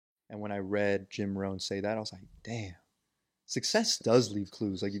And when I read Jim Rohn say that, I was like, damn, success does leave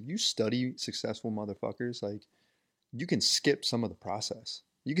clues. Like if you study successful motherfuckers, like you can skip some of the process.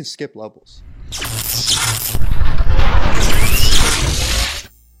 You can skip levels.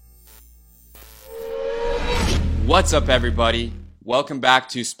 What's up, everybody? Welcome back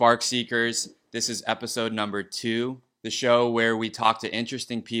to Spark Seekers. This is episode number 2, the show where we talk to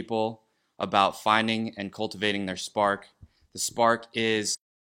interesting people about finding and cultivating their spark. The spark is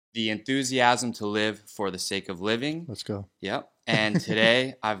the enthusiasm to live for the sake of living. Let's go. Yep. And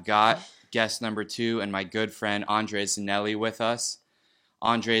today I've got guest number 2 and my good friend Andres Zannelli with us.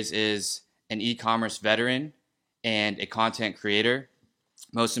 Andres is an e-commerce veteran and a content creator.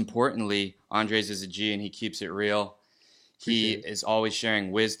 Most importantly, Andres is a G and he keeps it real. He is always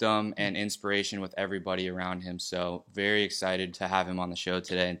sharing wisdom and inspiration with everybody around him. So very excited to have him on the show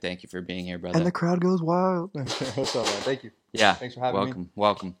today. And thank you for being here, brother. And the crowd goes wild. What's up, man? Thank you. Yeah. Thanks for having me.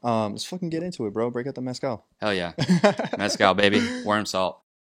 Welcome. Let's fucking get into it, bro. Break out the mezcal. Hell yeah. Mezcal, baby. Worm salt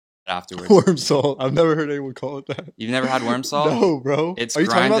afterwards. Worm salt. I've never heard anyone call it that. You've never had worm salt? No, bro. It's Are you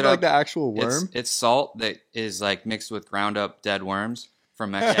talking about grinded like up- the actual worm? It's salt that is like mixed with ground up dead worms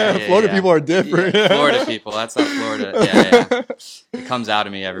from Mexico. Florida people are different. Yeah, Florida people. That's how Florida. Yeah. It comes out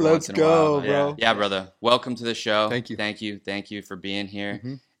of me every Let's once in a while. go, bro. Yeah, brother. Welcome to the show. Thank you. Thank you for being here.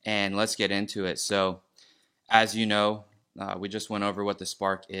 Mhm. And let's get into it. So, as you know, we just went over what the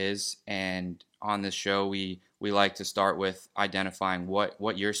spark is, and on this show, we like to start with identifying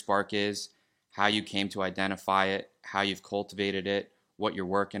what your spark is, how you came to identify it, how you've cultivated it, what you're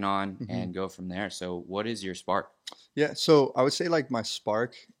working on, and go from there. So, what is your spark? Yeah, so I would say like my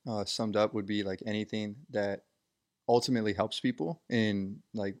spark summed up would be like anything that ultimately helps people in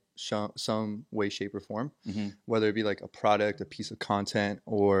like some way, shape, or form, whether it be like a product, a piece of content,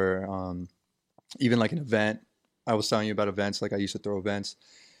 or even like an event. I was telling you about events, like I used to throw events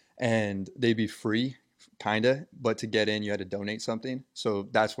and they'd be free, kind of, but to get in, you had to donate something. So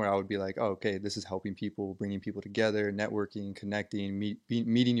that's where I would be like, oh, okay, this is helping people, bringing people together, networking, connecting,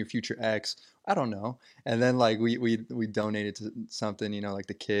 meeting your future ex. I don't know. And then like we donated to something, you know, like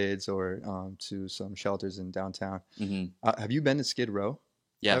the kids or to some shelters in downtown. Have you been to Skid Row?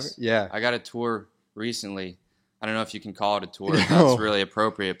 Yes. Ever? Yeah. I got a tour recently. I don't know if you can call it a tour. No. If that's really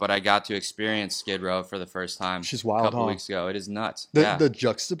appropriate, but I got to experience Skid Row for the first time. It's just wild, a couple huh? weeks ago. It is nuts. The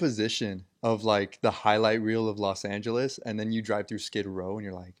juxtaposition of like the highlight reel of Los Angeles, and then you drive through Skid Row and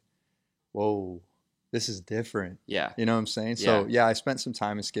you're like, whoa, this is different. Yeah. You know what I'm saying? So yeah, I spent some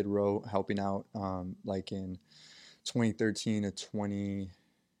time in Skid Row helping out like in 2013 to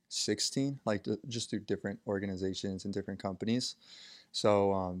 2016, like just through different organizations and different companies.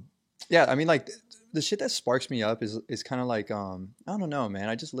 So yeah, I mean like the shit that sparks me up is kind of like I don't know, man.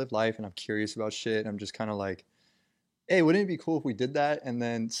 I just live life and I'm curious about shit. I'm just kind of like, hey, wouldn't it be cool if we did that and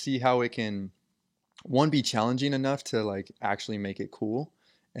then see how it can, one, be challenging enough to like actually make it cool,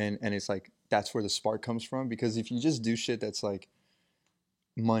 and it's like that's where the spark comes from. Because if you just do shit that's like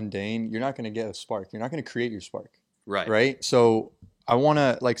mundane, you're not going to get a spark. You're not going to create your spark. Right. So I want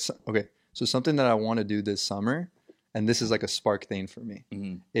to like, okay, so something that I want to do this summer, and this is like a spark thing for me,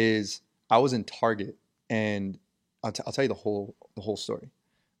 is I was in Target, and I'll tell you the whole story.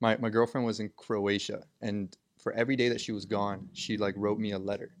 My girlfriend was in Croatia, and for every day that she was gone, she like wrote me a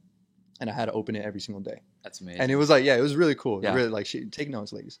letter, and I had to open it every single day. That's amazing. And it was like, yeah, it was really cool. Yeah. Really, like, take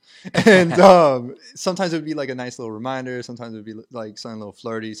notes, ladies. And sometimes it would be like a nice little reminder. Sometimes it would be like something a little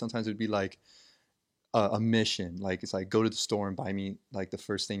flirty. Sometimes it would be like a mission. Like it's like, go to the store and buy me like the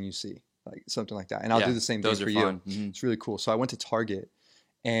first thing you see, like something like that. And I'll do the same thing for you. It's really cool. So I went to Target,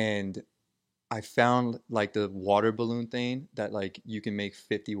 and I found like the water balloon thing that like you can make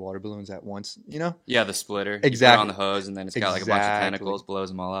 50 water balloons at once, you know? Yeah, the splitter. Exactly. You put it on the hose, and then it's got like a bunch of Exactly. tentacles, blows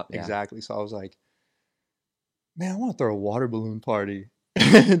them all up. Yeah. Exactly. So I was like, man, I want to throw a water balloon party.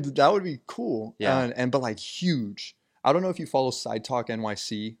 That would be cool. Yeah. But like huge. I don't know if you follow Side Talk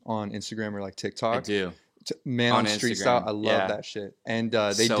NYC on Instagram or like TikTok. I do. Man on Street Instagram. Style. I love that shit. And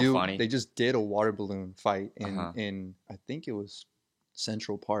Funny. They just did a water balloon fight in I think it was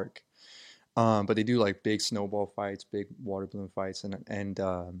Central Park. But they do like big snowball fights, big water balloon fights, and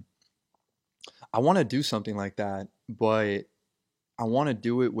I want to do something like that, but I want to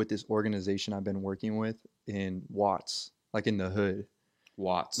do it with this organization I've been working with in Watts, like in the hood.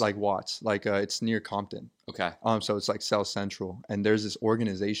 Watts. Like it's near Compton. Okay. So it's like South Central, and there's this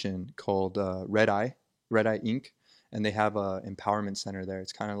organization called Red Eye Inc., and they have a empowerment center there.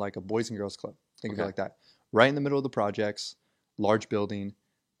 It's kind of like a boys and girls club. Think of it like that. Right in the middle of the projects, large building.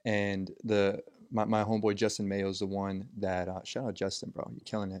 And my homeboy Justin Mayo is the one that shout out Justin, bro, you're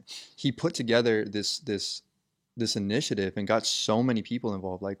killing it. He put together this this initiative and got so many people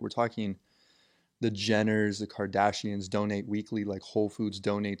involved. Like we're talking the Jenners, the Kardashians donate weekly, like Whole Foods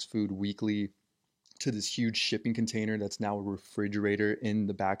donates food weekly to this huge shipping container that's now a refrigerator in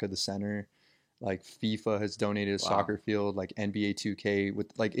the back of the center. Like FIFA has donated a Wow. soccer field, like NBA 2K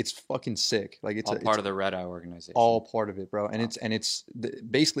with like it's fucking sick. Like All it's part of the Red Eye organization. all part of it, bro. And Wow. it's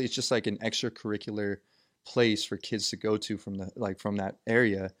basically it's just like an extracurricular place for kids to go to from that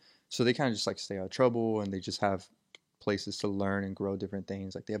area. So they kind of just like stay out of trouble and they just have places to learn and grow different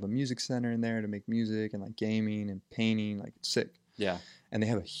things. Like they have a music center in there to make music and like gaming and painting. Like it's sick. Yeah. And they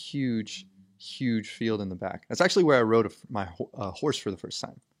have a huge field in the back. That's actually where I rode my horse for the first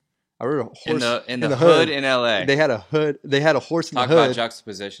time. I rode a horse in the hood in LA. They had a hood. They had a horse in Talk the hood. about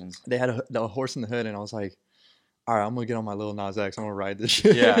juxtapositions. They had a horse in the hood, and I was like, "All right, I'm gonna get on my little Nas X. I'm gonna ride this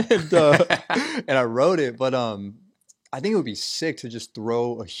shit." Yeah. and I rode it, but I think it would be sick to just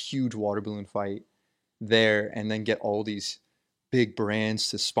throw a huge water balloon fight there, and then get all these big brands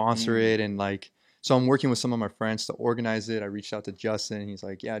to sponsor it, and like. So I'm working with some of my friends to organize it. I reached out to Justin. He's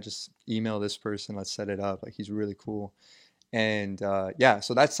like, "Yeah, just email this person. Let's set it up." Like he's really cool. And yeah,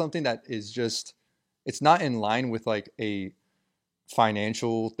 so that's something that is just, it's not in line with like a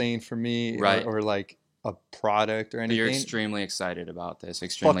financial thing for me, Right. or like a product or But anything. you're extremely excited about this.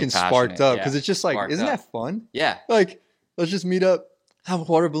 Extremely Fucking passionate. sparked up Yeah. because it's just like, Sparked isn't up. that fun? Yeah. Like, let's just meet up, have a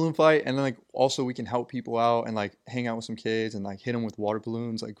water balloon fight, and then like also we can help people out and like hang out with some kids and like hit them with water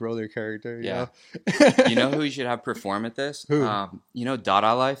balloons, like grow their character. Yeah. know? You know who you should have perform at this? Who? You know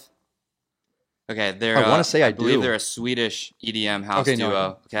Dada Life? Okay, they're I wanna say I believe do. they're a Swedish EDM house Okay, no, I duo.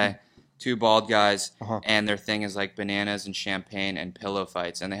 don't. Okay. Two bald guys, Uh-huh. and their thing is like bananas and champagne and pillow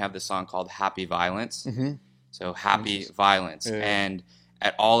fights. And they have this song called Happy Violence. Mhm. So Happy Violence. Yeah. And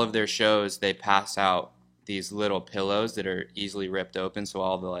at all of their shows, they pass out these little pillows that are easily ripped open, so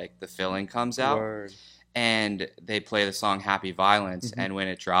all the like the filling comes out. Word. And they play the song Happy Violence, and when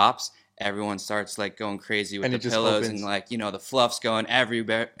it drops, everyone starts like going crazy with And the it just pillows, opens. and like, you know, the fluff's going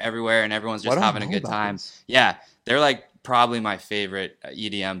everywhere, and everyone's Why just don't I having a know good about time. this? Yeah, they're like probably my favorite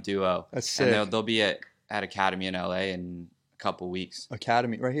EDM duo. That's And sick. they'll be at Academy in LA in a couple weeks.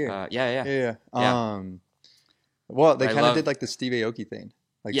 Academy right here. Yeah. Yeah. Yeah. Well, they But I kind of love- did like the Steve Aoki thing,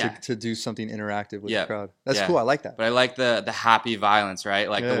 like Yeah. to do something interactive with Yeah. the crowd. That's Yeah. cool. I like that. But I like the happy violence, right?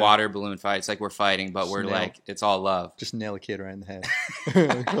 Like Yeah. the water balloon fights, like we're fighting, but we're Snail. like, it's all love. Just nail a kid right in the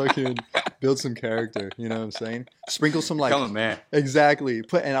head. Fucking build some character. You know what I'm saying? Sprinkle some like Come on, man. exactly.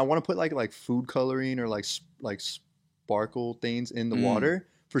 And I want to put like food coloring or like sparkle things in the water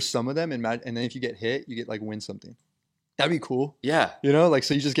for some of them, and then if you get hit, you get like win something. That'd be cool. Yeah. You know, like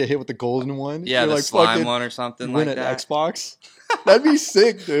so you just get hit with the golden one. Yeah, You're the like slime fucking one or something win like an that. Xbox. That'd be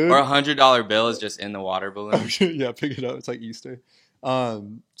sick, dude. Or $100 bill is just in the water balloon. Yeah, pick it up. It's like Easter.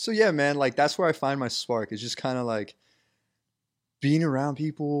 So yeah, man, like that's where I find my spark. It's just kind of like being around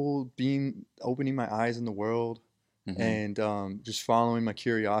people, opening my eyes in the world, and just following my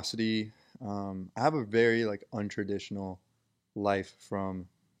curiosity. I have a very like untraditional life from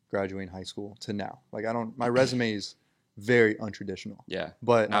graduating high school to now. Like my resume is very untraditional. Yeah.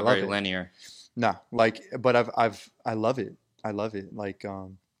 But Not I love very it. linear. No, like, but I love it. I love it. Like,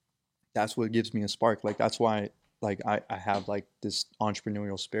 that's what gives me a spark. Like, that's why, like, I have like this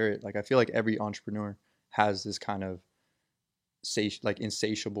entrepreneurial spirit. Like, I feel like every entrepreneur has this kind of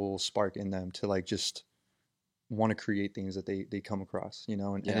insatiable spark in them to like just want to create things that they come across, you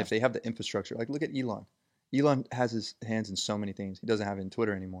know. And if they have the infrastructure, like, look at Elon. Elon has his hands in so many things. He doesn't have it in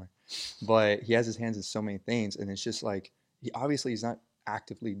Twitter anymore, but he has his hands in so many things. And it's just like, he's not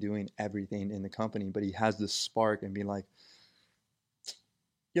actively doing everything in the company, but he has this spark and being like,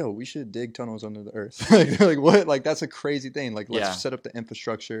 yo, we should dig tunnels under the earth. like what? Like, that's a crazy thing. Like, let's set up the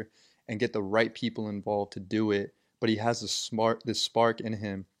infrastructure and get the right people involved to do it. But he has this spark in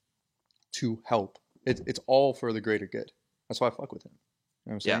him to help. It's all for the greater good. That's why I fuck with him. You know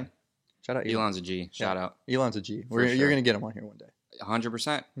what I'm saying? Shout out Elon. Elon's a G. Shout out. Elon's a G. For You're sure. going to get him on here one day.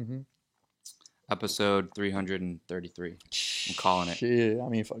 100%. Episode 333. I'm calling it. Shit. I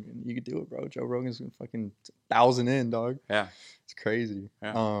mean, fucking, you could do it, bro. Joe Rogan's fucking 1,000 in, dog. Yeah. It's crazy.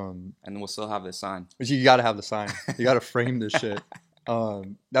 Yeah. And we'll still have this sign. But you got to have the sign. You got to frame this shit. That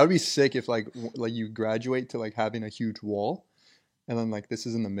would be sick if like you graduate to like having a huge wall, and then like this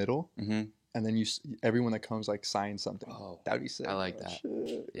is in the middle, Mm-hmm. and then everyone that comes like signs something. Oh, that would be sick. I like bro. that.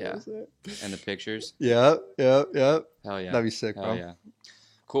 Shit. Yeah. What is it? And the pictures. Yep. Hell yeah. That'd be sick, bro. Hell yeah.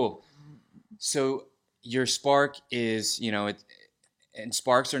 Cool. So your spark is, you know, and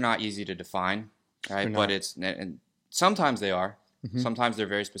sparks are not easy to define, right? They're But not. and sometimes they are. Mhm. Sometimes they're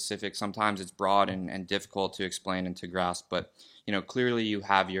very specific. Sometimes it's broad and difficult to explain and to grasp. But, you know, clearly you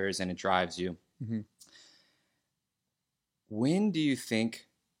have yours and it drives you. Mhm. when do you think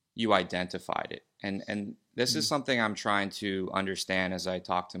you identified it? And this is something I'm trying to understand as I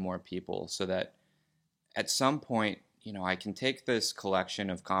talk to more people, so that at some point, I can take this collection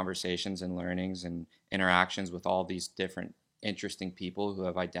of conversations and learnings and interactions with all these different interesting people who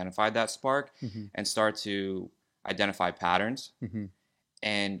have identified that spark Mm-hmm. and start to identify patterns Mm-hmm.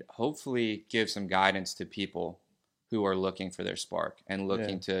 and hopefully give some guidance to people who are looking for their spark and Yeah.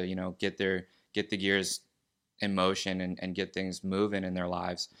 looking to, get the gears in motion and get things moving in their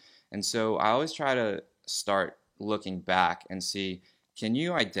lives. And so I always try to start looking back and see, can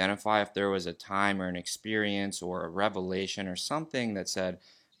you identify if there was a time or an experience or a revelation or something that said,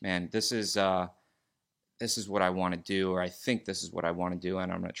 man, this is what I want to do, or I think this is what I want to do,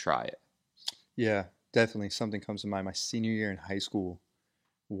 and I'm going to try it. Yeah, definitely. Something comes to mind. My senior year in high school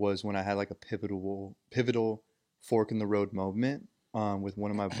was when I had like a pivotal fork in the road moment with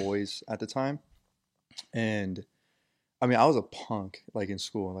one of my boys at the time. And I mean, I was a punk like in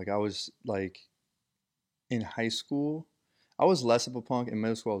school. Like I was like in high school, I was less of a punk. In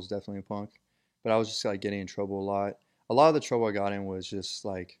middle school, I was definitely a punk, but I was just like getting in trouble a lot. A lot of the trouble I got in was just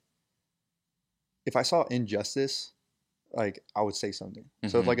like if I saw injustice, like I would say something.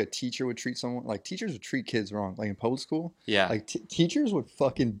 So if Mm-hmm. like a teacher would treat someone, like teachers would treat kids wrong, like in public school, Yeah. like teachers would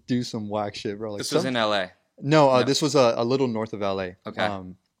fucking do some whack shit, bro. Like This was in LA. no, No. this was a little north of LA. Okay.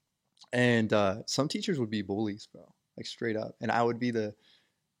 And some teachers would be bullies, bro, like straight up. And I would be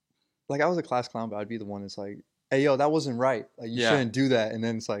like I was a class clown, but I'd be the one that's like, hey, yo, that wasn't right. Like you shouldn't do that. And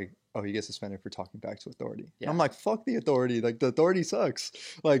then it's like, oh, he gets suspended for talking back to authority. Yeah. I'm like, fuck the authority. Like the authority sucks.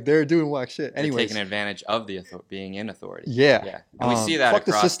 Like they're doing whack shit. Anyways, they're taking advantage of the being in authority. Yeah. Yeah. And we see that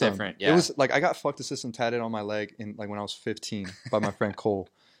across different. Yeah. It was like I got fuck the system tatted on my leg in like when I was 15 by my friend Cole.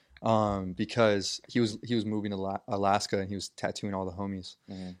 Because he was moving to Alaska and he was tattooing all the homies.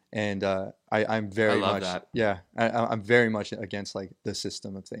 Mm-hmm. And I'm very much that. Yeah, I'm very much against like the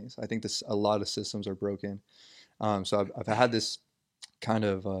system of things. I think a lot of systems are broken. So I've had this kind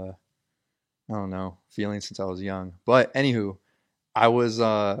of I don't know feeling since I was young. But anywho, I was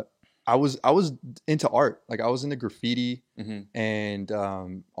into art. Like I was into graffiti mm-hmm. and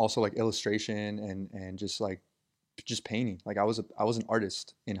also like illustration and just painting. Like I was an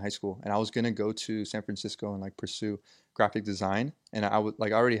artist in high school, and I was gonna go to San Francisco and like pursue graphic design, and I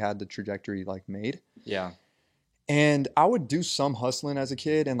already had the trajectory like made. Yeah. And I would do some hustling as a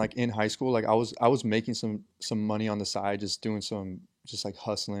kid, and like in high school, like I was making some money on the side, just doing some just like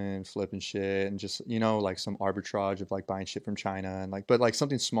hustling, flipping shit, and just like some arbitrage of like buying shit from China and like but like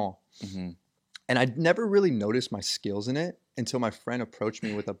something small. Mm-hmm. And I never really noticed my skills in it until my friend approached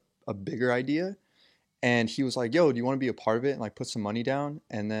me with a bigger idea. And he was like, yo, do you want to be a part of it and like put some money down?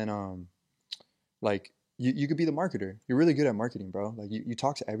 And then like you could be the marketer. You're really good at marketing, bro. Like you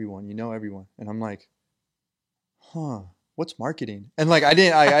talk to everyone, you know everyone. And I'm like, huh, what's marketing? And like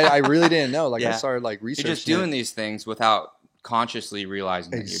I really didn't know. Like I started like researching. You're just doing these things without consciously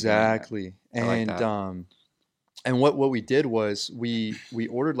realizing that exactly. You're doing that. And and what we did was we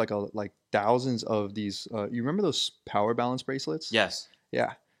ordered like thousands of these you remember those power balance bracelets? Yes.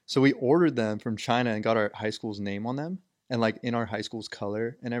 Yeah. So we ordered them from China and got our high school's name on them and like in our high school's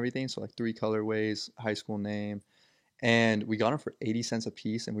color and everything. So like 3 colorways, high school name. And we got them for 80 cents a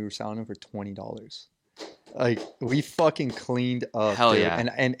piece and we were selling them for $20. Like we fucking cleaned up. Hell dude. yeah.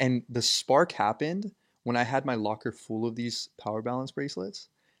 And the spark happened when I had my locker full of these power balance bracelets.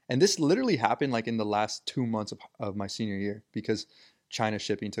 And this literally happened like in the last 2 months of my senior year because China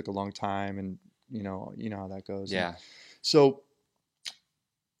shipping took a long time and you know how that goes. Yeah. And so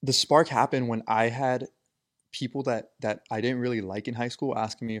the spark happened when I had people that I didn't really like in high school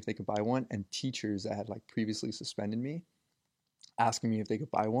asking me if they could buy one, and teachers that had like previously suspended me asking me if they could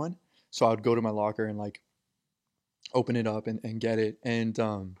buy one. So I would go to my locker and like open it up and get it. And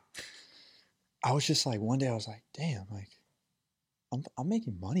I was just like, one day I was like, damn, like I'm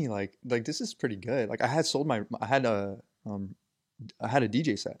making money. Like this is pretty good. Like I had a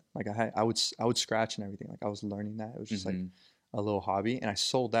DJ set. Like I would scratch and everything. Like I was learning that. It was just mm-hmm. like a little hobby, and I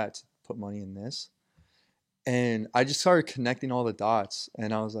sold that to put money in this. And I just started connecting all the dots,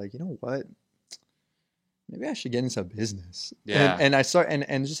 and I was like, you know what? Maybe I should get into business. Yeah. And I start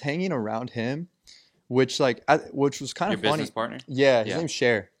and just hanging around him, which was kind of funny. Your business partner? Yeah, his name's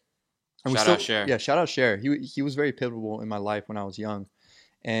Cher. And shout out Cher. Yeah, shout out Cher. He was very pivotal in my life when I was young,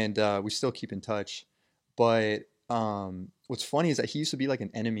 and we still keep in touch. But what's funny is that he used to be like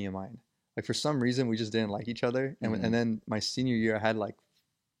an enemy of mine. Like for some reason we just didn't like each other, and mm-hmm. and then my senior year I had like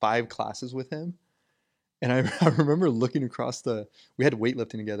 5 classes with him, and I remember looking across we had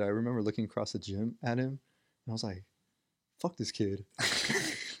weightlifting together. I remember looking across the gym at him, and I was like, "Fuck this kid." I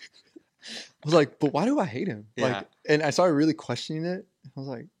was like, "But why do I hate him?" Yeah. And I started really questioning it. I was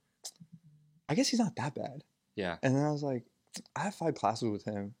like, I guess he's not that bad. Yeah. And then I was like, I have 5 classes with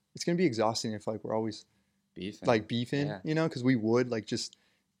him. It's gonna be exhausting if like we're always beefing, Yeah. you know, because we would like just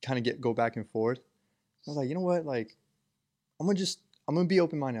kind of go back and forth. I was like, you know what, like I'm gonna be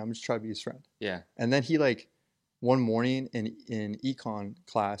open minded. I'm just try to be his friend. Yeah. And then he like one morning in econ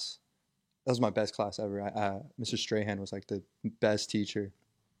class, that was my best class ever. Mr. Strahan was like the best teacher.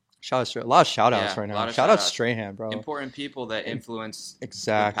 A lot of shout outs right now. Shout out Strahan, bro. Important people that influence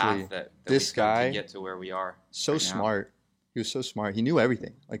exactly the path that this we guy to get to where we are. So right smart. Now. He was so smart. He knew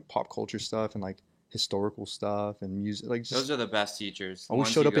everything, like pop culture stuff and like historical stuff and music. Like just, those are the best teachers. Always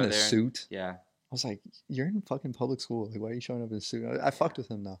showed up in a suit. Yeah. I was like, you're in fucking public school. Like, why are you showing up in a suit? I fucked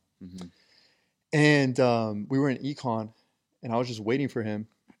with him though. Mm-hmm. And we were in econ, and I was just waiting for him.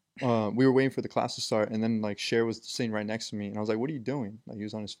 We were waiting for the class to start, and then like Cher was sitting right next to me, and I was like, "What are you doing?" Like he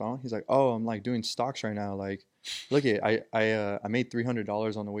was on his phone. He's like, "Oh, I'm like doing stocks right now. Like, look at I made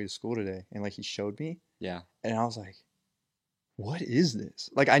 $300 on the way to school today," and like he showed me. Yeah. And I was like, "What is this?"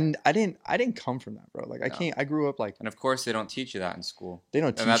 Like I didn't come from that, bro. Like I grew up like. And of course, they don't teach you that in school. They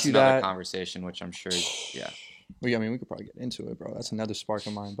don't teach you that. And that's another conversation, which I'm sure. Yeah. I mean, we could probably get into it, bro. That's another spark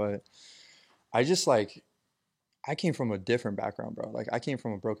of mine, but I just like. I came from a different background, bro. Like I came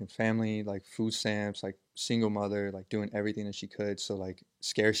from a broken family, like food stamps, like single mother, like doing everything that she could. So like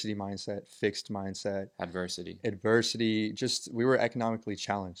scarcity mindset, fixed mindset, adversity. Just we were economically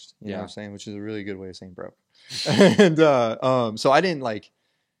challenged. You know what I'm saying? Which is a really good way of saying broke. And so I didn't like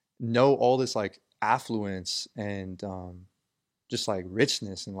know all this like affluence and just like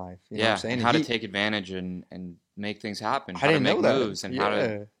richness in life. You know what I'm saying? And how to take advantage and make things happen. How to make moves and how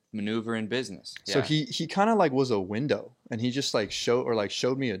to maneuver in business. So he kind of like was a window, and he just like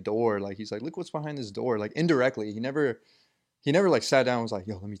showed me a door. Like he's like, look what's behind this door. Like indirectly, he never like sat down and was like,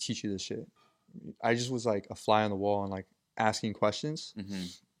 yo, let me teach you this shit. I just was like a fly on the wall and like asking questions. Mm-hmm.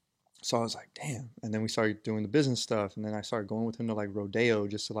 So I was like, damn. And then we started doing the business stuff, and then I started going with him to like Rodeo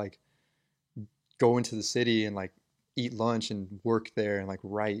just to like go into the city and like eat lunch and work there and like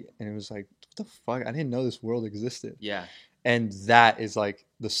write. And it was like, what the fuck? I didn't know this world existed. Yeah. And that is like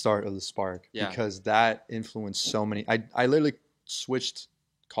the start of the spark because that influenced so many. I literally switched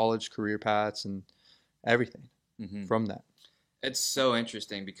college career paths and everything from that. It's so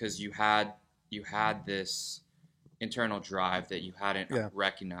interesting because you had this internal drive that you hadn't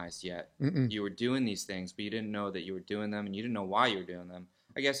recognized yet. You were doing these things, but you didn't know that you were doing them, and you didn't know why you were doing them.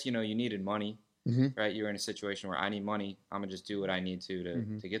 I guess you needed money, right? You were in a situation where I need money. I'm gonna just do what I need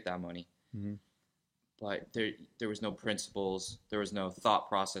to get that money. But there was no principles, there was no thought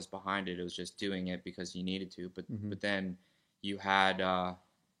process behind it. It was just doing it because you needed to. But then you had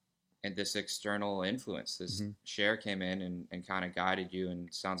and this external influence. This Cher came in and kind of guided you,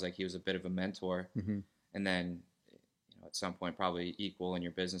 and sounds like he was a bit of a mentor. And then at some point probably equal in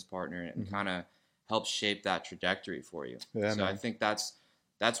your business partner, and kind of helped shape that trajectory for you. Yeah, so man. I think that's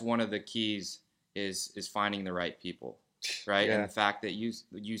one of the keys is finding the right people, right? And the fact that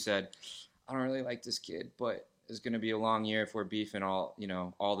you said, I don't really like this kid, but it's going to be a long year if we're beefing all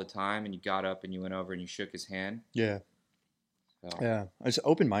the time. And you got up and you went over and you shook his hand. Yeah. So. Yeah. It's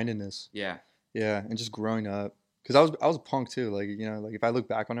open-mindedness. Yeah. Yeah. And just growing up. Cause I was a punk too. Like, like if I look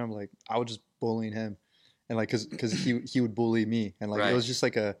back on him, like I was just bullying him, and like, cause he would bully me. And like, it was just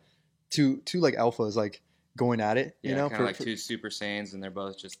like two like alphas, like going at it, kind of like two Super Saiyans, and they're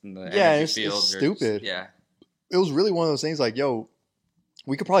both just in the energy field. It's stupid. It was really one of those things like, yo,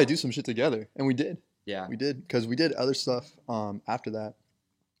 we could probably do some shit together. And we did. Yeah. We did. Because we did other stuff after that.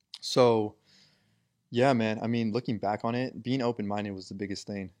 So, yeah, man. I mean, looking back on it, being open-minded was the biggest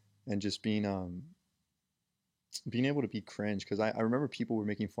thing. And just being able to be cringe. Because I remember people were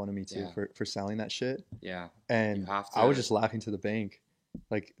making fun of me, too, for selling that shit. Yeah. And I was just laughing to the bank.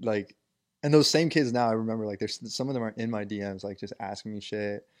 Like, and those same kids now, I remember, like, there's some of them are in my DMs, like, just asking me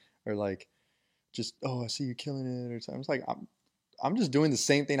shit. Or, like, just, oh, I see you killing it. Or something. I was like, I'm just doing the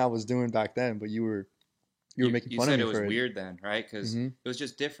same thing I was doing back then, but you were making fun of me for it. You said it was weird then, right? Because it was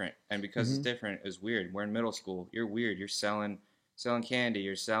just different, and because it's different, it was weird. We're in middle school. You're weird. You're selling candy.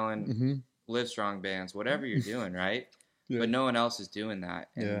 You're selling Livestrong bands, whatever you're doing, right? But no one else is doing that,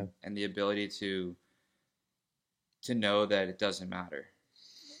 and the ability to know that it doesn't matter.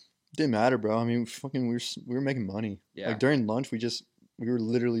 It didn't matter, bro. I mean, we were making money. Yeah. Like during lunch, we were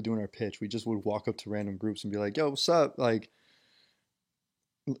literally doing our pitch. We just would walk up to random groups and be like, "Yo, what's up?" Like,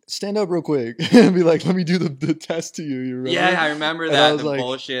 stand up real quick and be like, let me do the test to you. You remember? Yeah, I remember that. The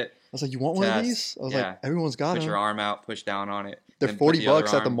bullshit. I was like, you want one of these? I was like, everyone's got them. Put your arm out, push down on it. They're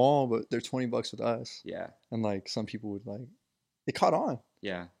 $40 at the mall, but they're $20 with us. Yeah. And like some people would like, it caught on.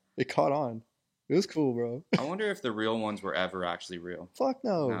 Yeah. It caught on. It was cool, bro. I wonder if the real ones were ever actually real. Fuck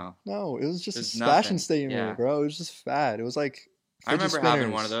no. No, No, it was just there's a fashion nothing. statement, Yeah. bro. It was just fad. It was like I fidget remember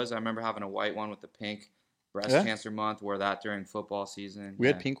having one of spinners. those. I remember having a white one with the pink breast Yeah. cancer month. Wore that during football season. We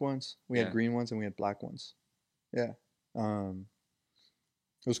had Yeah, pink ones, we had yeah, green ones, and we had black ones. Yeah. Um,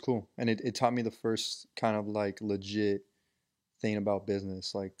 it was cool. And it taught me the first kind of like legit thing about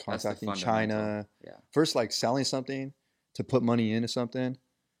business, like that's the contacting fundamental. China. Yeah, First, like selling something to put money into something,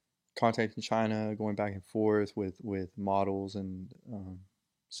 contacting China, going back and forth with models and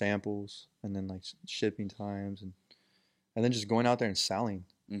samples, and then like shipping times, and then just going out there and selling.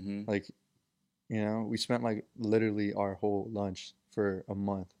 mm-hmm. Like, we spent like literally our whole lunch for a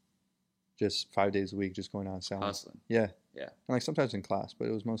month, just 5 days a week, just going out and selling. Hustling. Yeah, Yeah, and like sometimes in class, but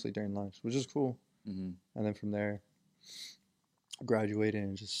it was mostly during lunch, which is cool. mm-hmm. And then from there, graduated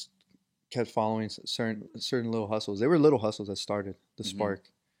and just kept following certain little hustles. They were little hustles that started the Mm-hmm. spark,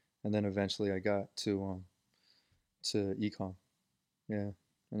 and then eventually I got to eComm. Yeah,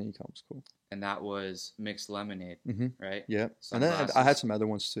 and eComm was cool. And that was mixed lemonade, Mm-hmm. right? Yeah, and then I had Sunglasses. some other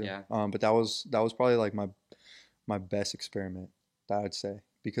ones too. Yeah. But that was probably like my best experiment, that I'd say,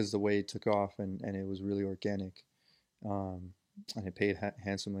 because the way it took off and it was really organic, um, and it paid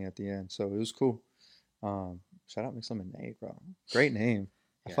handsomely at the end. So it was cool. Shout out Mix Lemonade, bro. Great name.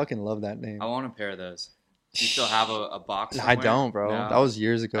 I Yeah. fucking love that I name. want a pair of those. Do you still have a box I somewhere? don't, bro. That No. was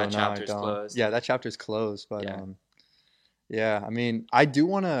years ago. That No, I chapter's don't. closed. Yeah, that chapter's closed. But Yeah. yeah. I mean, I do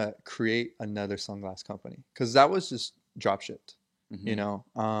want to create another sunglass company because that was just drop shipped. Mm-hmm. You know,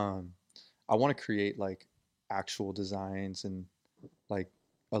 I want to create like actual designs and like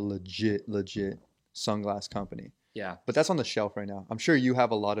a legit sunglass company. Yeah. But that's on the shelf right now. I'm sure you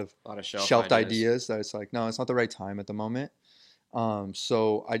have a lot of shelf shelved ideas. ideas that it's like, no, it's not the right time at the moment.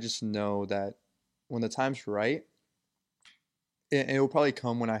 So I just know that when the time's right, it will probably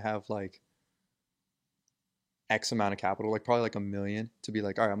come when I have like X amount of capital, like probably like 1 million, to be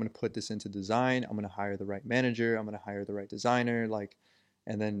like, all right, I'm going to put this into design. I'm going to hire the right manager. I'm going to hire the right designer. Like,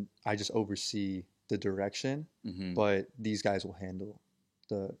 and then I just oversee the direction, Mm-hmm. but these guys will handle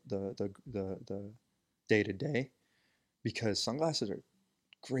the day to day, because sunglasses are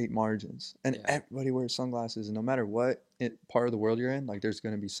great margins, and Yeah. everybody wears sunglasses, and no matter what part of the world you're in, like there's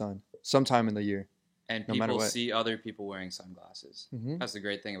going to be sun sometime in the year. And No matter people what. see other people wearing sunglasses. Mhm. That's the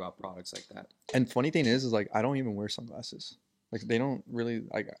great thing about products like that. And funny thing is like I don't even wear sunglasses. Like they don't really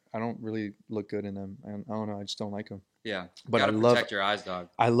like I don't really look good in them. And I don't know, I just don't like them. Yeah. But you gotta I love protect your eyes, dog.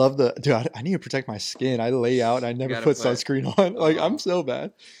 I love the dude. I need to protect my skin. I lay out. I never gotta put put- sunscreen on. Like I'm Oh. so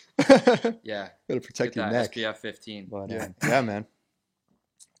bad. Yeah. Gotta protect Get your that neck. SPF 15. But Yeah. yeah, man.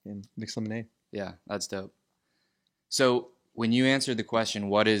 And mix lemonade. Yeah, that's dope. So when you answered the question,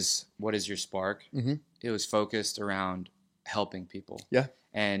 what is your spark? Mm-hmm. It was focused around helping people. Yeah.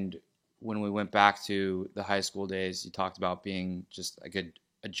 And when we went back to the high school days, you talked about being just a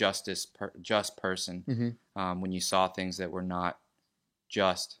just person. Mm-hmm. When you saw things that were not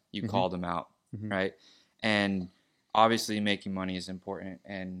just, you Mhm. called them out, Mhm. right? And obviously making money is important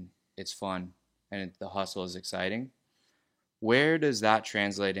and it's fun and the hustle is exciting. Where does that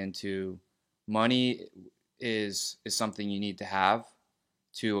translate into? Money is something you need to have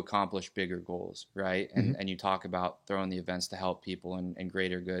to accomplish bigger goals, right? And you talk about throwing the events to help people and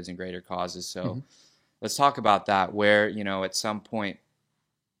greater goods and greater causes. So Mhm. let's talk about that. Where, at some point,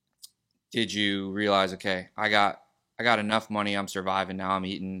 did you realize, okay, I got enough money, I'm surviving now, I'm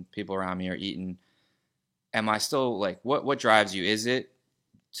eating, people around me are eating. Am I still like, what drives you? Is it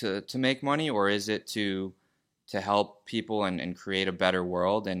to make money, or is it to help people and create a better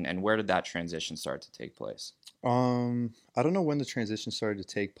world? And where did that transition start to take place? I don't know when the transition started to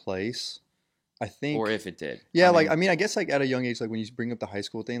take place. I think, Or if it did. yeah, I mean, I guess like at a young age, like when you bring up the high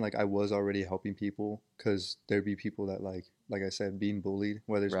school thing, like I was already helping people, because there'd be people that like I said, being bullied,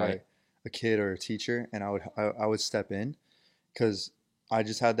 whether it's by Right. a kid or a teacher, and I would step in, because I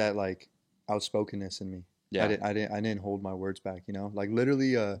just had that like outspokenness in me. Yeah. I didn't hold my words back, like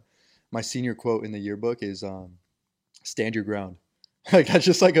literally my senior quote in the yearbook is stand your ground. Like that's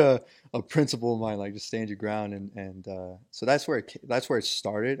just like a principle of mine, like just stand your ground, and so that's where it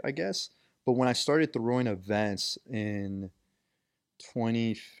started, I guess. But when I started throwing events in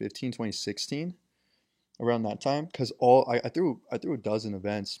 2015, 2016, around that time, because I threw a dozen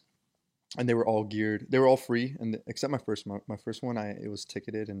events, and they were all geared, they were all free, and except my first one, it was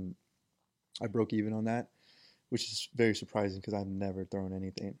ticketed, and I broke even on that, which is very surprising because I've never thrown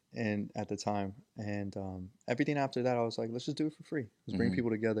anything and at the time. And everything after that, I was like, let's just do it for free. Let's bring Mhm.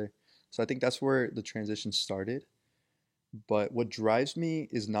 people together. So I think that's where the transition started. But what drives me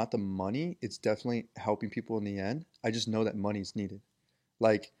is not the money. It's definitely helping people in the end. I just know that money's needed.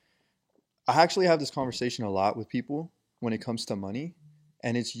 Like I actually have this conversation a lot with people when it comes to money,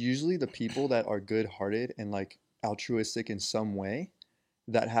 and it's usually the people that are good-hearted and like altruistic in some way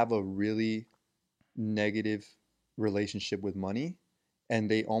that have a really negative relationship with money, and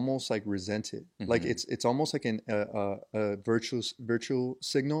they almost like resent it. Like Mm-hmm. it's almost like a virtual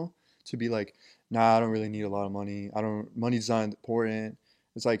signal to be like, nah, I don't really need a lot of money. I don't money's not important.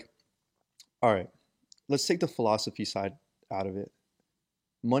 It's like, all right, let's take the philosophy side out of it.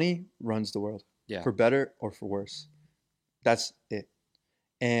 Money runs the world Yeah. for better or for worse. That's it.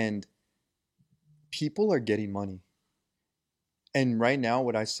 And people are getting money. And right now,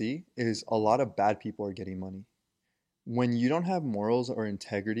 what I see is a lot of bad people are getting money. When you don't have morals or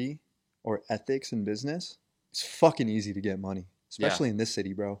integrity or ethics in business, it's fucking easy to get money, Yeah. especially in this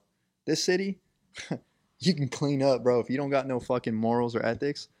city, bro. This city, you can clean up, bro. If you don't got no fucking morals or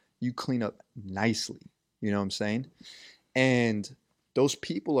ethics, you clean up nicely. You know what I'm saying? And those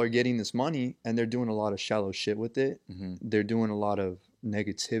people are getting this money and they're doing a lot of shallow shit with it. Mm-hmm. They're doing a lot of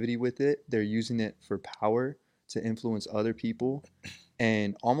negativity with it. They're using it for power to influence other people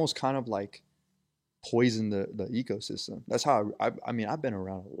and almost kind of like poison the ecosystem. That's how I mean, I've been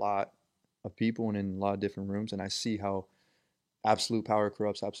around a lot of people and in a lot of different rooms, and I see how absolute power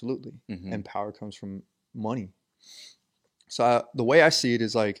corrupts absolutely, Mm-hmm. and power comes from money. So the way I see it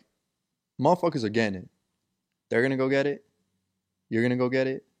is like motherfuckers are getting it. They're gonna go get it. You're gonna go get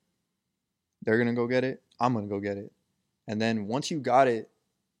it. They're gonna go get it. I'm gonna go get it. And then once you got it,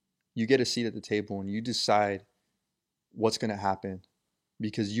 you get a seat at the table and you decide what's gonna happen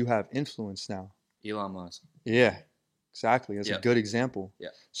because you have influence now. Elon Musk. Yeah, exactly. That's a Yep. good example.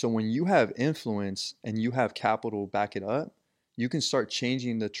 Yep. So when you have influence and you have capital back it up, you can start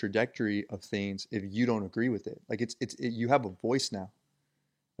changing the trajectory of things if you don't agree with it. Like you have a voice now,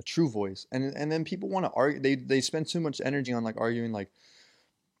 a true voice. And then people want to argue. They spend too much energy on like arguing like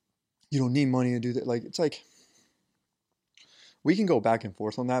you don't need money to do that. Like it's like we can go back and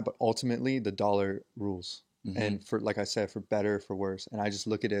forth on that, but ultimately the dollar rules. Mm-hmm. And for like I said, for better, for worse. And I just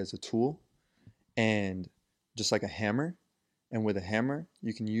look at it as a tool and just like a hammer. And with a hammer,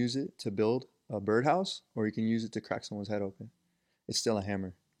 you can use it to build a birdhouse, or you can use it to crack someone's head open. It's still a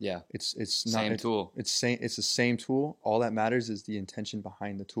hammer. Yeah. It's not Same tool. it's the same tool. All that matters is the intention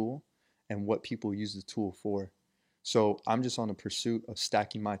behind the tool and what people use the tool for. So I'm just on a pursuit of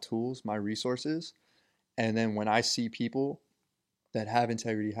stacking my tools, my resources, and then when I see people that have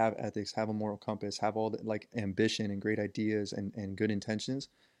integrity, have ethics, have a moral compass, have all the like ambition and great ideas and good intentions,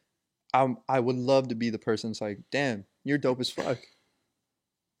 I would love to be the person that's like, damn, you're dope as fuck.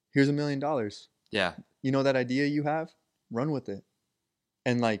 Here's $1 million. Yeah. You know that idea you have? Run with it.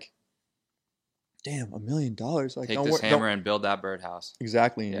 And like, damn, $1 million. Like, Take don't this worry, hammer don't and build that birdhouse.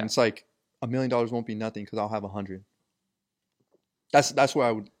 exactly. And Yeah. it's like $1 million won't be nothing because I'll have 100. That's where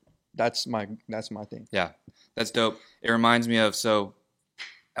I would. That's my thing. Yeah. That's dope. It reminds me of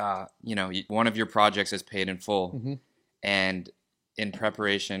one of your projects is paid in full, Mm-hmm. and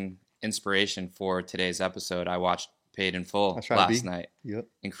in inspiration for today's episode, I watched Paid in Full That's trying to last be. night. Yep.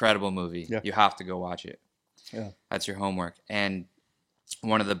 Incredible movie. Yeah. You have to go watch it. Yeah. That's your homework. And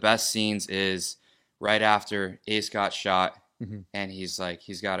one of the best scenes is right after Ace got shot, Mm-hmm. and he's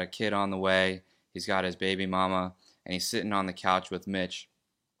got a kid on the way. He's got his baby mama, and he's sitting on the couch with Mitch.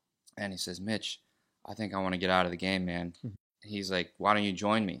 And he says, Mitch, I think I want to get out of the game, man. Mm-hmm. He's like, why don't you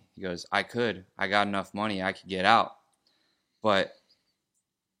join me? He goes, I could. I got enough money. I could get out. But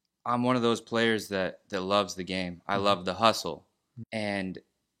I'm one of those players that loves the game. I Mm-hmm. love the hustle. And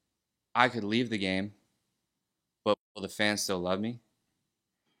I could leave the game, but will the fans still love me?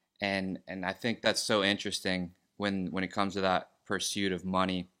 And I think that's so interesting when it comes to that pursuit of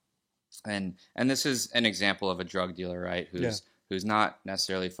money. And this is an example of a drug dealer, right? Yeah. Who's not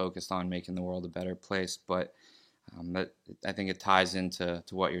necessarily focused on making the world a better place, but that I think it ties into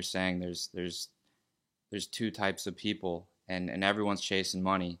what you're saying. There's two types of people, and everyone's chasing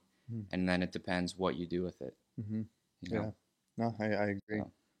money, Mm-hmm. and then it depends what you do with it. Mm-hmm. You know? Yeah. No, I agree.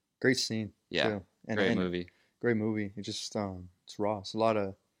 So, Great scene. yeah, Too. great movie. Great movie. It just it's raw. It's a lot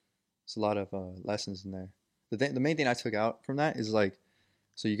of lessons in there. The main thing I took out from that is like,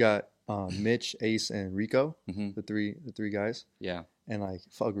 so you got Mitch, Ace, and Rico, Hmm. the three guys, Yeah, and like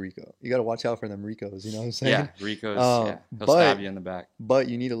fuck Rico. You got to watch out for them Ricos. You know what I'm saying? yeah. He'll stab you in the back. But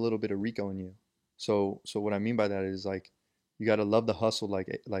you need a little bit of Rico in you. So what I mean by that is like, you got to love the hustle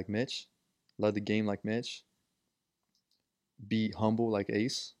like Mitch, love the game like Mitch, be humble like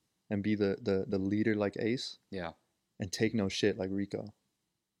Ace, and be the leader like Ace, Yeah, and take no shit like Rico.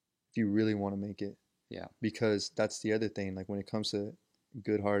 If you really want to make it. yeah, Because that's the other thing. Like when it comes to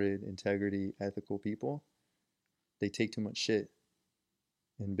good-hearted, integrity, ethical people, they take too much shit,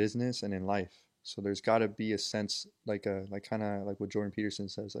 in business and in life. So there's got to be a sense like kind of like what Jordan Peterson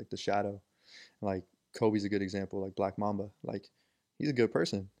says, like the shadow. Like Kobe's a good example, like Black Mamba. Like he's a good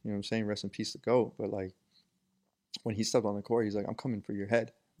person, you know what I'm saying? Rest in peace to GOAT. But like when he stepped on the court, he's like, I'm coming for your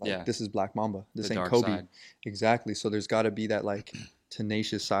head. Like Yeah. this is Black Mamba. The This ain't dark Kobe. side. Exactly. So there's got to be that like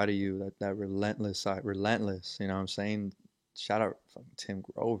tenacious side of you, that relentless side, relentless. You know what I'm saying? Shout out fucking Tim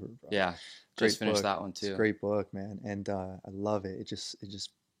Grover, bro. Yeah. Just Great finished book. that one It's a too. great book, man, and I love it. It just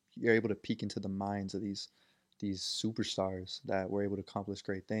you're able to peek into the minds of these superstars that were able to accomplish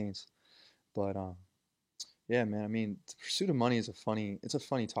great things. But yeah, man. I mean, the pursuit of money is it's a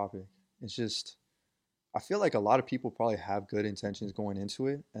funny topic. It's just I feel like a lot of people probably have good intentions going into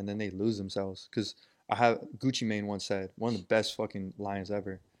it, and then they lose themselves. Because I have Gucci Mane once said one of the best fucking lines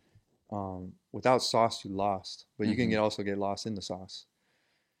ever. Without sauce, you lost, but you can Mm-hmm. also get lost in the sauce.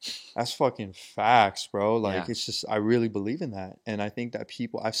 That's fucking facts, bro. Like Yeah. it's just I really believe in that. And I think that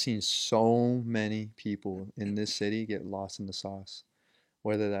I've seen so many people in this city get lost in the sauce.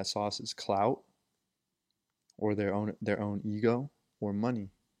 Whether that sauce is clout or their own ego or money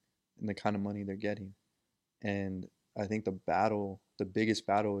and the kind of money they're getting. And I think the biggest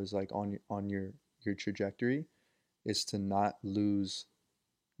battle is like on your trajectory is to not lose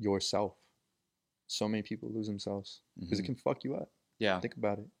yourself. So many people lose themselves because it Mm-hmm. can fuck you up. Yeah. Think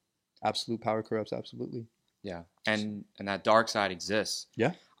about it. Absolute power corrupts absolutely. Yeah. And that dark side exists.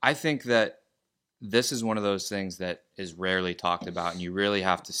 Yeah. I think that this is one of those things that is rarely talked about, and you really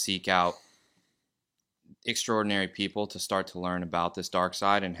have to seek out extraordinary people to start to learn about this dark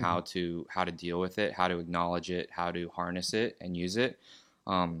side and Mm-hmm. how to deal with it, how to acknowledge it, how to harness it and use it.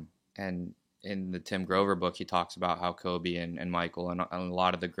 And in the Tim Grover book, he talks about how Kobe and Michael and a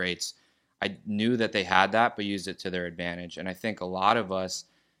lot of the greats, I knew that they had that, but used it to their advantage. And I think a lot of us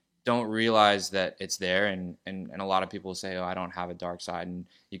don't realize that it's there, and a lot of people say, oh, I don't have a dark side. And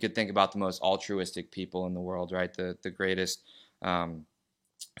you could think about the most altruistic people in the world, right? The greatest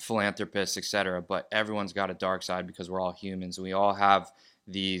philanthropists, etc. But everyone's got a dark side because we're all humans. We all have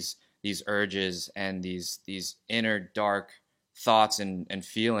these urges and these inner dark thoughts and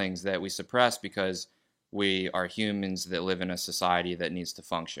feelings that we suppress because we are humans that live in a society that needs to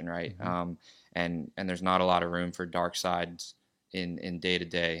function, right? Mm-hmm. And there's not a lot of room for dark sides in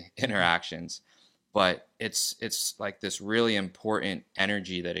day-to-day interactions. But it's like this really important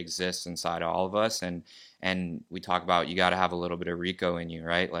energy that exists inside all of us, and we talk about you got to have a little bit of Rico in you,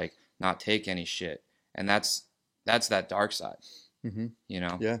 right? Like not take any shit, and that's that dark side, Mm-hmm. you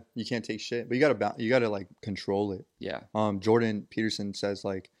know? Yeah, you can't take shit, but you gotta like control it. Yeah, Jordan Peterson says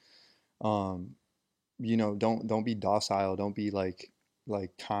like, um, don't be docile, don't be like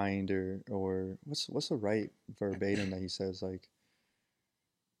kind or what's the right verbatim that he says like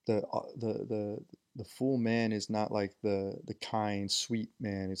the fool man is not like the kind sweet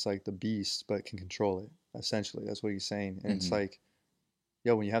man. It's like the beast, but can control it. Essentially, that's what he's saying. And it's hmm, like,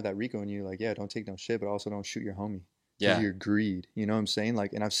 yo, when you have that Rico in you, like, yeah, don't take no shit, but also don't shoot your homie because of yeah, your greed. You know what I'm saying?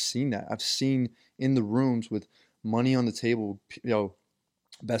 Like, and I've seen that. I've seen in the rooms with money on the table,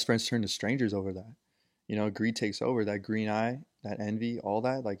 best friends turn to strangers over that. Greed takes over. That green eye, that envy, all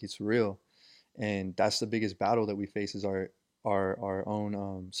that, like it's real. And that's the biggest battle that we face is our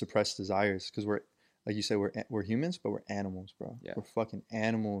own suppressed desires because we're like you said we're humans but we're animals, bro. yeah. We're fucking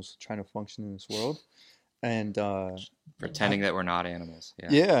animals trying to function in this world. And I, Pretending that we're not animals. Yeah.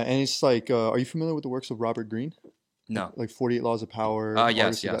 yeah, and it's like are you familiar with the works of Robert Greene, No. like 48 Laws of Power, Yes,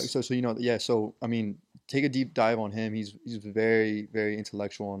 Artists of Value? yes. So yeah, so I mean take a deep dive on him. He's very very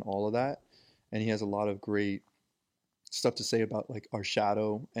intellectual on all of that, and he has a lot of great stuff to say about like our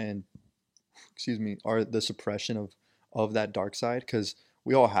shadow and excuse me, are the suppression of that dark side because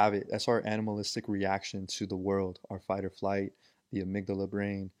we all have it. That's our animalistic reaction to the world, our fight or flight, the amygdala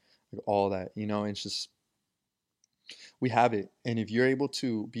brain, like all that. It's just we have it. And if you're able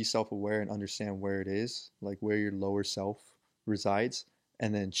to be self-aware and understand where it is, like where your lower self resides,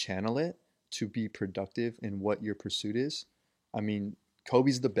 and then channel it to be productive in what your pursuit is, I mean,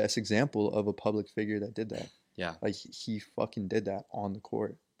 Kobe's the best example of a public figure that did that. Yeah. Like he fucking did that on the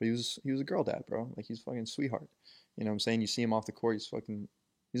court. But he was a girl dad, bro. Like he's fucking sweetheart. You know what I'm saying? You see him off the court,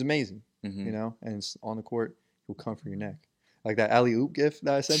 he's amazing. Hmm. And it's on the court, he'll come for your neck. Like that alley oop gift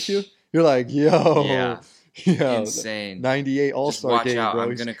that I sent you. You're like, yo, Yeah. yo, Insane. 98 All Just Star watch game, out. bro.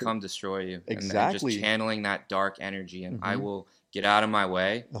 I'm gonna come destroy you, and just Exactly. channeling that dark energy, and I Mm-hmm. will get out of my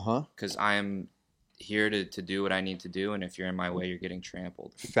way Uh-huh. because I am here to do what I need to do, and if you're in my way, you're getting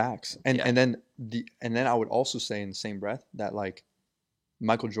trampled. Facts. And Yeah. and then I would also say in the same breath that like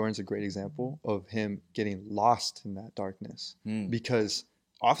Michael Jordan's a great example of him getting lost in that darkness Mm. because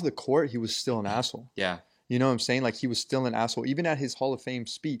off the court he was still an asshole. Yeah. You know what I'm saying? Like he was still an asshole. Even at his Hall of Fame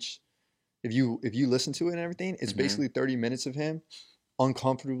speech, if you listen to it and everything, it's basically 30 minutes of him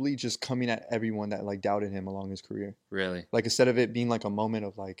uncomfortably just coming at everyone that like doubted him along his career. Really? Like instead of it being like a moment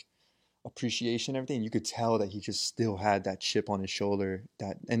of like appreciation and everything, you could tell that he just still had that chip on his shoulder.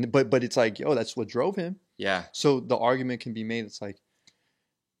 But it's like, yo, that's what drove him. Yeah. So the argument can be made. It's like,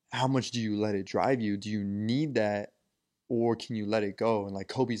 how much do you let it drive you? Do you need that, or can you let it go? And like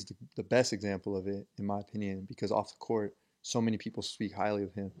Kobe's the best example of it, in my opinion, because off the court, so many people speak highly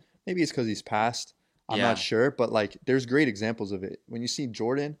of him. Maybe it's because he's passed. I'm Yeah. not sure, but like there's great examples of it. When you see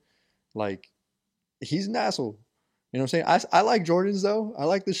Jordan, like he's an asshole. You know what I'm saying? I like Jordans though. I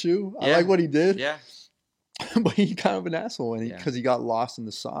like the shoe. I like what he did. Yeah. But he's kind of an asshole, and Yeah. because he got lost in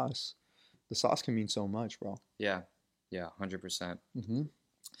the sauce. The sauce can mean so much, bro. Yeah. Yeah. 100%. Mm-hmm.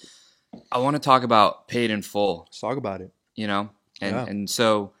 I want to talk about paid in full. Let's talk about it. You know, and Yeah. and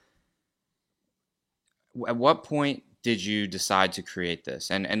so, at what point did you decide to create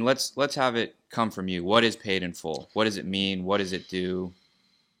this? And let's have it come from you. What is paid in full? What does it mean? What does it do?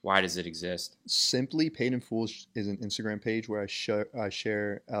 Why does it exist? Simply, Paid in Full is an Instagram page where I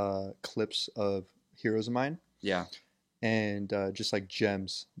share clips of heroes of mine. Yeah. And just like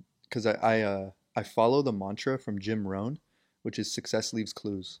gems, because I follow the mantra from Jim Rohn, which is success leaves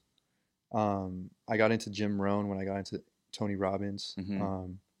clues. I got into Jim Rohn when I got into Tony Robbins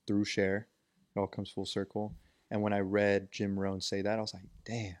through Share. It all comes full circle. And when I read Jim Rohn say that, I was like,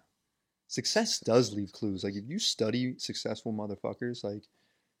 damn, success does leave clues. Like if you study successful motherfuckers, like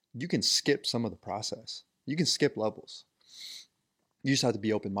you can skip some of the process. You can skip levels. You just have to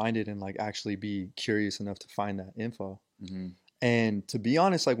be open-minded and like actually be curious enough to find that info. Mm-hmm. And to be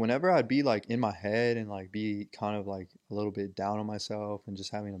honest, like whenever I'd be like in my head and like be kind of like a little bit down on myself and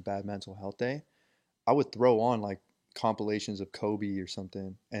just having a bad mental health day, I would throw on like compilations of Kobe or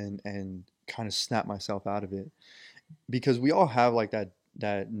something and kind of snap myself out of it. Because we all have like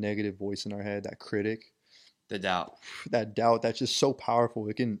that negative voice in our head, that critic, The doubt. that doubt that's just so powerful.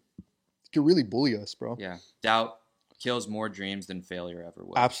 It can really bully us, bro. Yeah. Doubt kills more dreams than failure ever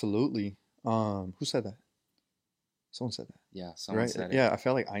will. Absolutely. Who said that? Someone said that. Yeah. Someone Right? said it. Yeah, I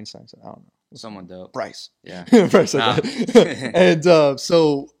felt like Einstein said. I don't know. Someone dope. Bryce. Yeah. Bryce said Nah. that. And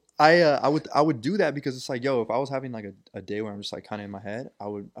so I would do that because it's like, yo, if I was having like a day where I'm just like kind of in my head,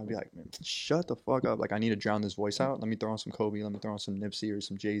 I'd be like, man, shut the fuck up. Like I need to drown this voice out. Let me throw on some Kobe. Let me throw on some Nipsey or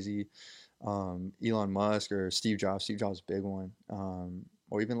some Jay-Z, Elon Musk or Steve Jobs. Steve Jobs is a big one.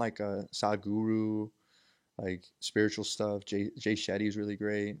 Or even like Sadhguru, like spiritual stuff. Jay Shetty is really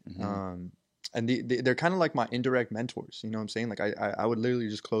great. Mm-hmm. And they're kind of like my indirect mentors. You know what I'm saying? Like I would literally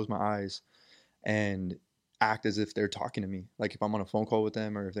just close my eyes and act as if they're talking to me. Like if I'm on a phone call with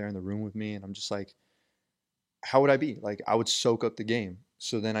them or if they're in the room with me, and I'm just like, how would I be? Like I would soak up the game.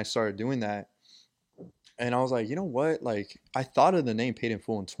 So then I started doing that. And I was like, you know what? Like I thought of the name Paid in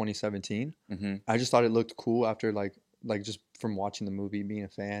Full in 2017. Mm-hmm. I just thought it looked cool after like just from watching the movie, being a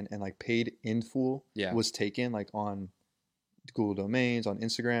fan, and like Paid in Full was taken like on Google domains, on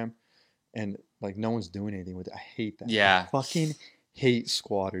Instagram, and like no one's doing anything with it. I hate that. Yeah. I fucking hate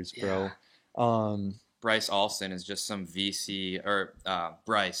squatters, bro. Yeah. Bryce Alsten is just some VC, or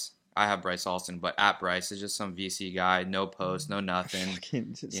Bryce. I have Bryce Alsten, but at Bryce is just some VC guy. No post, no nothing.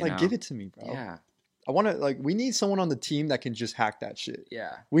 It's like, give it to me, bro. Yeah. I want to like. We need someone on the team that can just hack that shit.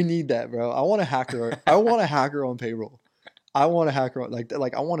 Yeah. We need that, bro. I want a hacker. I want a hacker on payroll. I want a hacker on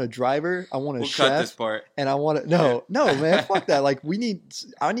like I want a driver. I want a chef. Cut this part. And I want to no, man. Fuck that. Like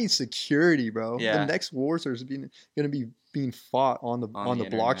I need security, bro. Yeah. The next wars are gonna be being fought on the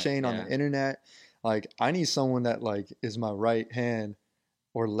blockchain, internet, on the internet. Like I need someone that like is my right hand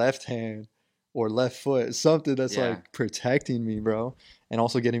or left hand or left foot, something that's like protecting me, bro, and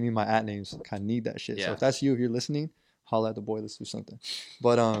also getting me my at names. Like, I need that shit. So if that's you, if you're listening, holla at the boy. Let's do something.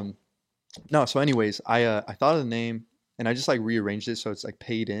 But no. So anyways, I thought of the name and I just like rearranged it so it's like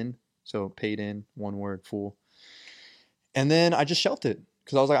paid in. So paid in, one word, full. And then I just shelved it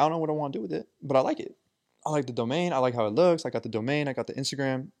because I was like, I don't know what I want to do with it, but I like it. I like the domain. I like how it looks. I got the domain. I got the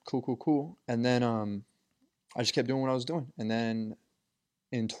Instagram. Cool. And then I just kept doing what I was doing. And then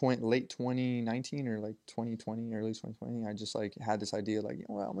in late 2019 or like 2020, early 2020, I just like had this idea like, you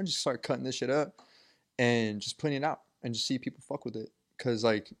know what, I'm going to just start cutting this shit up and just putting it out and just see if people fuck with it. Because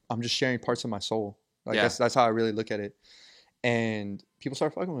like I'm just sharing parts of my soul. Like that's how I really look at it. And people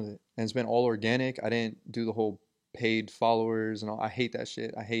start fucking with it. And it's been all organic. I didn't do the whole paid followers and all. I hate that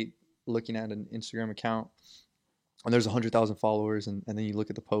shit. I hate looking at an Instagram account and there's 100,000 followers and then you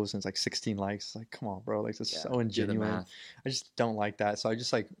look at the post and it's like 16 likes. It's like, come on, bro. Like, it's so ingenuine. I just don't like that. So I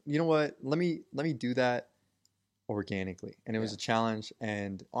just like, you know what? Let me do that organically, and it was Yeah. a challenge.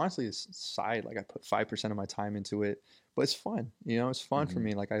 And honestly, it's side, like I put 5% of my time into it, but it's fun. It's fun for Hmm.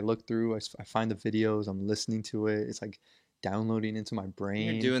 me. Like I look through, I find the videos, I'm listening to it. It's like downloading into my You're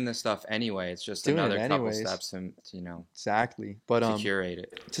brain, doing this stuff anyway. It's just doing it another couple anyways. steps to, Exactly. But to curate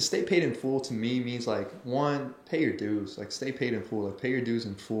it. to stay paid in full to me means like one, pay your dues. Like stay paid in full. Like pay your dues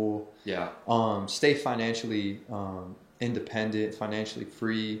in full. Yeah. Stay financially independent, financially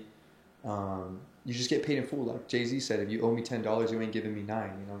free. You just get paid in full. Like Jay-Z said, if you owe me $10, you ain't giving me nine.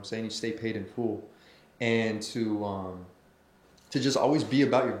 You know what I'm saying? You stay paid in full, and to just always be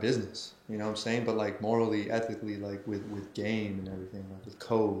about your business. You know what I'm saying? But like morally, ethically, like with game and everything, like with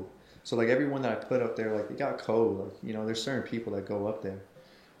code. So like everyone that I put up there, like they got code. Like there's certain people that go up there.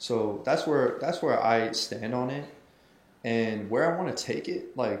 So that's where I stand on it, and where I want to take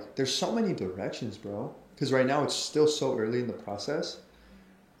it. Like there's so many directions, bro. Because right now it's still so early in the process.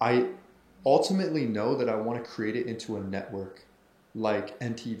 I ultimately know that I want to create it into a network, like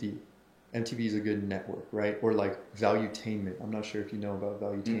MTV. MTV is a good network, right? Or like Valuetainment. I'm not sure if you know about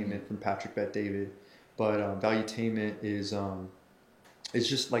Valuetainment from Patrick Bet David, but Valuetainment is it's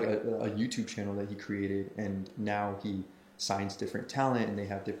just like a YouTube channel that he created, and now he signs different talent, and they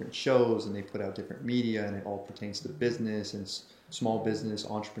have different shows, and they put out different media, and it all pertains to business and small business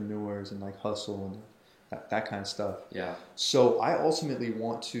entrepreneurs and like hustle and that kind of stuff. Yeah. So I ultimately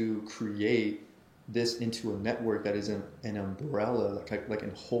want to create this into a network that is an umbrella, like a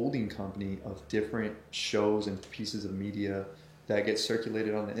holding company of different shows and pieces of media that get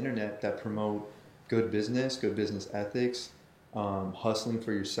circulated on the internet that promote good business ethics, hustling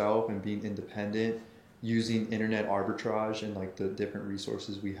for yourself and being independent, using internet arbitrage and like the different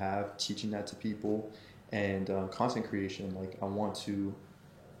resources we have, teaching that to people, and content creation. Like I want to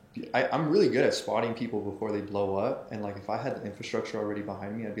I'm really good at spotting people before they blow up, and like if I had the infrastructure already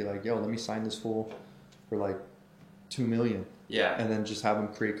behind me, I'd be like, yo, let me sign this fool for like 2 million. Yeah. And then just have them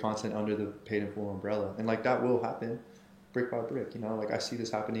create content under the paid in full umbrella, and like that will happen brick by brick. Like I see this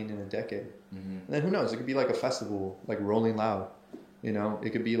happening in a decade. And then who knows, it could be like a festival, like Rolling Loud.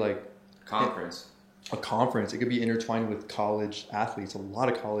 It could be like a conference. It could be intertwined with college athletes. A lot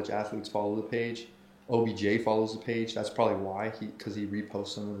of college athletes follow the page. OBJ follows the page. That's probably why because he reposts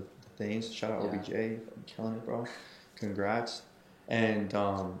some of the things. Shout out OBJ, I'm killing it, bro. Congrats. And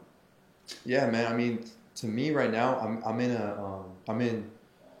yeah, man. I mean, to me right now, I'm in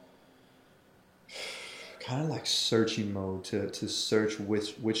kind of like searching mode to search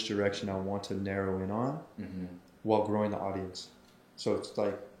which direction I want to narrow in on while growing the audience. So it's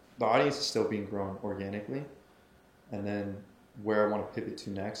like the audience is still being grown organically, and then where I want to pivot to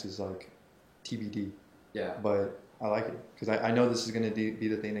next is like TBD. Yeah. But I like it because I know this is going to be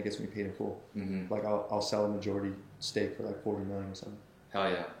the thing that gets me paid in full. Like I'll sell a majority stake for like 40 million or something. Hell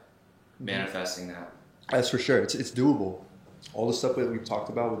yeah. Manifesting that. That's for sure. It's doable. All the stuff that we've talked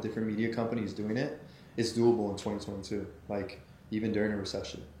about with different media companies doing it, it's doable in 2022. Like even during a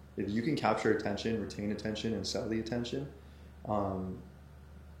recession, if you can capture attention, retain attention, and sell the attention,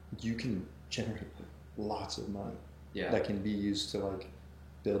 you can generate lots of money. Yeah. That can be used to like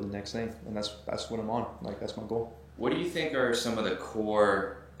build the next thing, and that's what I'm on. Like that's my goal. What do you think are some of the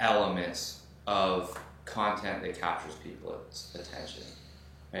core elements of content that captures people's attention?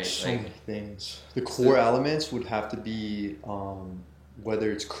 Right? So many things. The core elements would have to be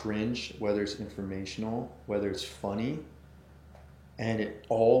whether it's cringe, whether it's informational, whether it's funny, and it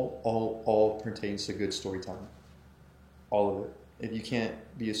all pertains to good storytelling. All of it. If you can't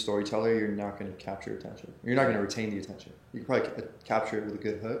be a storyteller, you're not going to capture attention. You're not going to retain the attention. You can probably capture it with a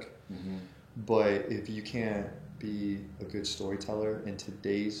good hook, but if you can't be a good storyteller in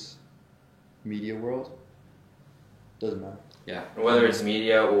today's media world, doesn't matter. Yeah, whether it's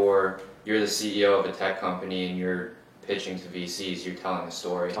media or you're the CEO of a tech company and you're pitching to VCs, you're telling a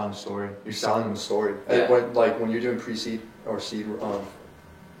story. Telling a story. You're selling them a story. Yeah. When you're doing pre-seed or seed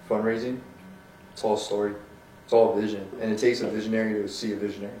fundraising, it's all story. It's all vision, and it takes a visionary to see a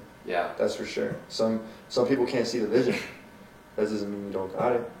visionary. Yeah, that's for sure. Some people can't see the vision. That doesn't mean you don't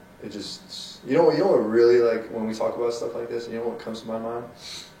got it. It just you know what really, like when we talk about stuff like this, you know what comes to my mind?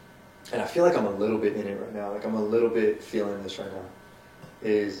 And I feel like I'm a little bit in it right now. Like I'm a little bit feeling this right now.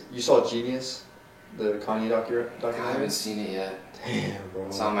 Is you saw Genius, the Kanye documentary? I haven't seen it yet. Damn, bro.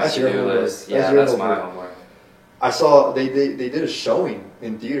 It's on my to-do list. Yeah, that's my homework. I saw they did a showing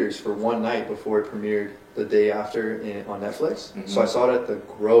in theaters for one night before it premiered the day after on Netflix. So I saw it at the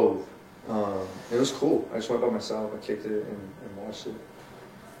Grove. It was cool. I just went by myself. I kicked it and watched it.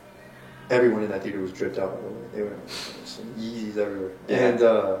 Everyone in that theater was dripped out, by the way. They were some Yeezys everywhere. Yeah. And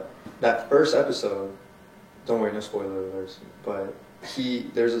that first episode, don't worry, no spoiler alerts, but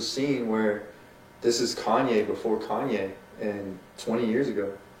there's a scene where This is Kanye before Kanye, and 20 years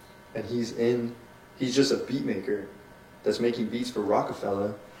ago, and he's just a beat maker that's making beats for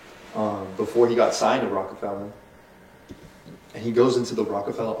Rockefeller before he got signed to Rockefeller. And he goes into the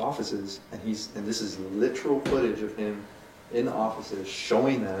Rockefeller offices, and this is literal footage of him in the offices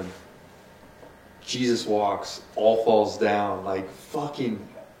showing them Jesus Walks, All Falls Down, like fucking,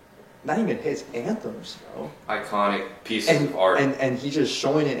 not even his anthems, bro. Iconic pieces of art. And he just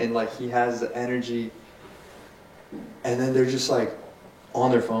showing it, and like he has the energy, and then they're just like on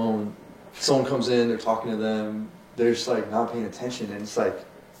their phone. Someone comes in, they're talking to them, they're just like not paying attention, and it's like,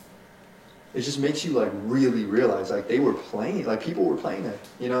 it just makes you like really realize like they were playing, like people were playing it,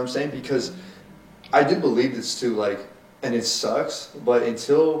 you know what I'm saying? Because I do believe this too, like, and it sucks, but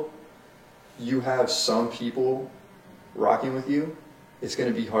until you have some people rocking with you, it's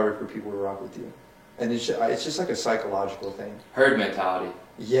going to be harder for people to rock with you. And it's just like a psychological thing. Herd mentality.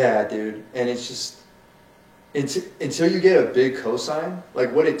 Yeah, dude. And it's just, until you get a big cosign,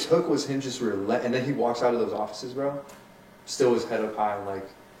 like what it took was him just relent, and then he walks out of those offices, bro, still his head up high and like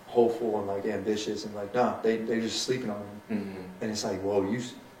hopeful and like ambitious, and like, nah, they're just sleeping on him. Mm-hmm. And it's like, whoa,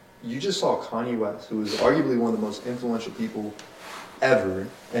 you just saw Kanye West, who is arguably one of the most influential people ever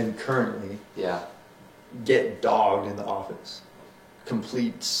and currently, get dogged in the office,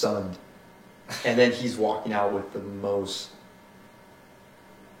 complete sunned, and then he's walking out with the most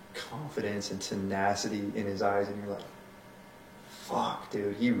confidence and tenacity in his eyes, and you're like, fuck,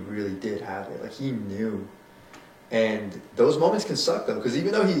 dude, he really did have it. Like, he knew. And those moments can suck though, because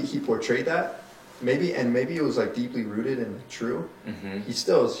even though he portrayed that, maybe it was like deeply rooted and like, true, he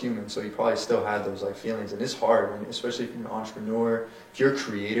still is human, so he probably still had those like feelings, and it's hard, especially if you're an entrepreneur, if you're a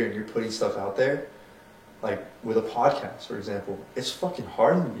creator and you're putting stuff out there, like with a podcast, for example, it's fucking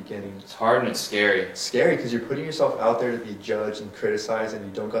hard in the beginning. It's hard and it's scary. It's scary because you're putting yourself out there to be judged and criticized, and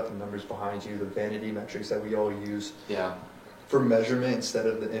you don't got the numbers behind you, the vanity metrics that we all use for measurement instead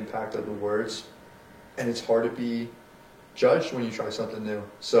of the impact of the words. And it's hard to be judged when you try something new.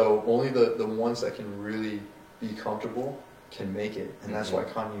 So only the ones that can really be comfortable can make it. And that's why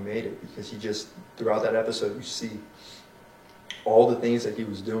Kanye made it, because he just, throughout that episode, you see all the things that he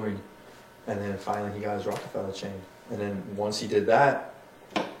was doing. And then finally he got his Rockefeller chain. And then once he did that,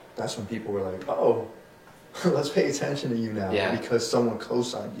 that's when people were like, oh, let's pay attention to you now, because someone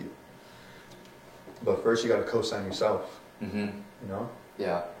co-signed you. But first you got to co-sign yourself. You know?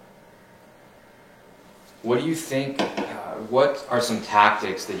 Yeah. What do you think, what are some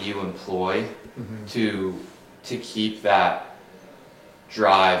tactics that you employ to keep that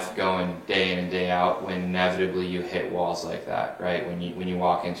drive going day in and day out when inevitably you hit walls like that, right? When you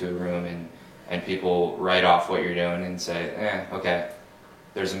walk into a room and people write off what you're doing and say, okay,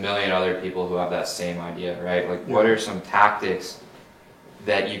 there's a million other people who have that same idea, right? Like, what are some tactics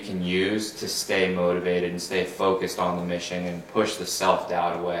that you can use to stay motivated and stay focused on the mission and push the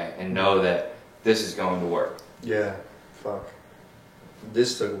self-doubt away and know that this is going to work? Yeah, fuck.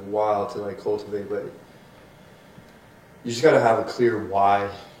 This took a while to like cultivate, but you just got to have a clear why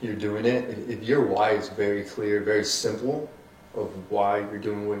you're doing it. If your why is very clear, very simple of why you're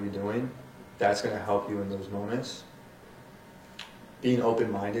doing what you're doing, that's going to help you in those moments. Being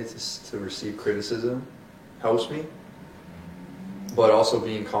open-minded to receive criticism helps me, but also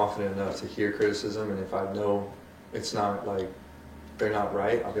being confident enough to hear criticism, and if I know it's not like, they're not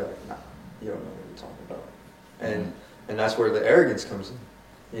right, I'll be like, nah, you don't know what you're talking about. And that's where the arrogance comes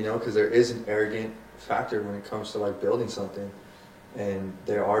in, you know, because there is an arrogant factor when it comes to like building something, and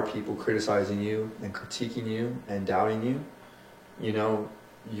there are people criticizing you and critiquing you and doubting you. You know,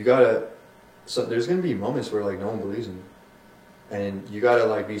 you gotta, so there's gonna be moments where like no one believes in you, and you gotta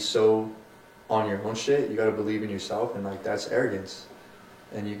like be so on your own shit, you gotta believe in yourself, and like that's arrogance,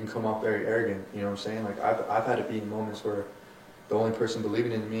 and you can come off very arrogant, you know what I'm saying? Like I've had to be in moments where the only person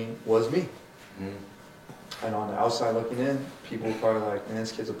believing in me was me. And on the outside looking in, people are probably like, man,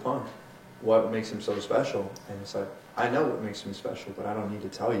 this kid's a punk. What makes him so special? And it's like, I know what makes me special, but I don't need to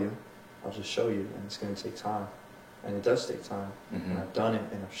tell you. I'll just show you, and it's going to take time. And it does take time. And I've done it,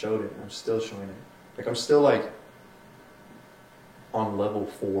 and I've showed it, and I'm still showing it. Like, I'm still like on level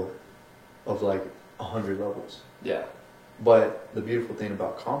 4 of like 100 levels. Yeah. But the beautiful thing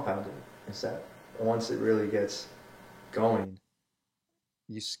about compounding is that once it really gets going,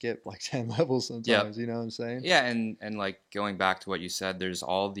 you skip like 10 levels sometimes, you know what I'm saying? Yeah, and like going back to what you said, there's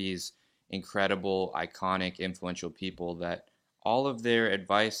all these incredible, iconic, influential people that all of their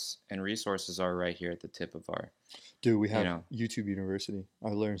advice and resources are right here at the tip of our... Dude, we have YouTube University.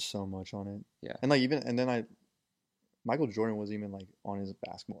 I learned so much on it. Yeah. And like Michael Jordan was even like on his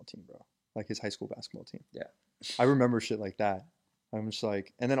basketball team, bro. Like his high school basketball team. Yeah. I remember shit like that. I'm just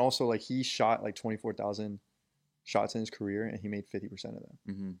like, and then also like he shot like 24,000 shots in his career and he made 50% of them.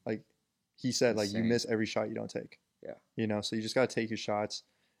 Mm-hmm. Like he said, like you Insane. miss every shot you don't take. Yeah. You know, so you just got to take your shots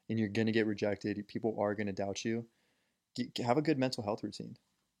and you're going to get rejected. People are going to doubt you. Have a good mental health routine.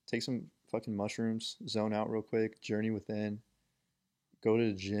 Take some fucking mushrooms, zone out real quick, journey within, go to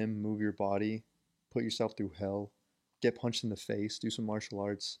the gym, move your body, put yourself through hell, get punched in the face, do some martial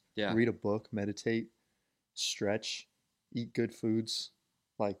arts, Yeah. read a book, meditate, stretch, eat good foods.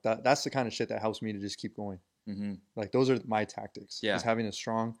 Like that's the kind of shit that helps me to just keep going. Mm-hmm. Like those are my tactics. Yeah. Is having a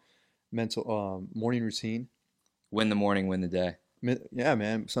strong mental morning routine. Win the morning, win the day. Yeah,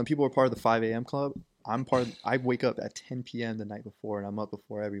 man. Some people are part of the 5 a.m. club. I wake up at 10 p.m. the night before and I'm up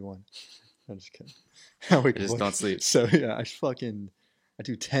before everyone. I'm just kidding. I wake Just up don't sleep. So yeah, I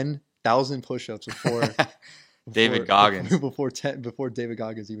do 10,000 push-ups before David Goggins. before David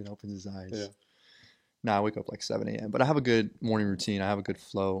Goggins even opens his eyes. Yeah. Nah, I wake up like 7 a.m. But I have a good morning routine. I have a good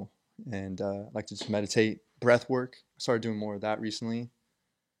flow, and I like to just meditate, breath work. I started doing more of that recently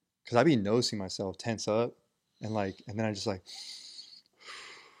because I be noticing myself tense up, and then I just like,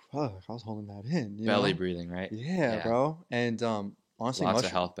 fuck, I was holding that in. Belly breathing, right? Yeah, bro. And honestly, lots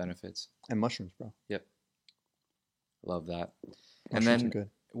of health benefits. And mushrooms, bro. Yep. Love that. Mushrooms and then are good.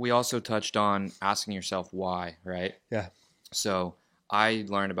 We also touched on asking yourself why, right? Yeah. So I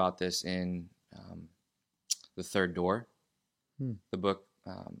learned about this in The Third Door. The book,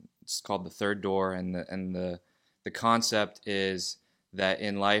 it's called The Third Door, and the concept is that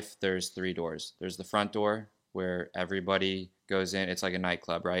in life there's 3 doors. There's the front door where everybody goes in. It's like a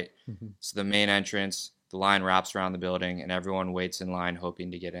nightclub, right? Mm-hmm. So the main entrance, the line wraps around the building, and everyone waits in line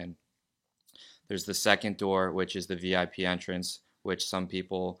hoping to get in. There's the second door, which is the VIP entrance, which some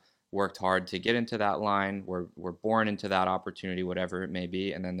people worked hard to get into that line, were born into that opportunity, whatever it may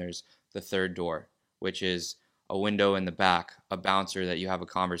be. And then there's the third door, which is a window in the back, a bouncer that you have a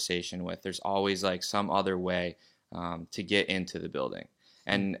conversation with. There's always like some other way to get into the building.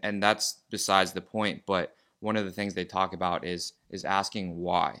 And that's besides the point. But one of the things they talk about is asking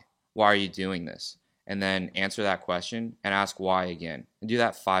why. Why are you doing this? And then answer that question and ask why again. And do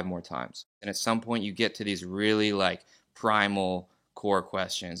that 5 more times. And at some point you get to these really like primal core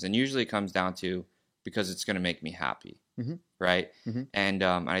questions. And usually it comes down to because it's going to make me happy. Mm-hmm. Right? Mm-hmm. And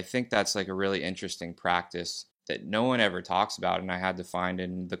I think that's like a really interesting practice that no one ever talks about. And I had to find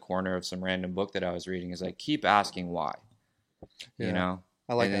in the corner of some random book that I was reading is like, keep asking why. Yeah. You know?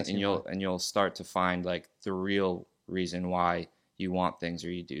 I like and why. you'll start to find like the real reason why you want things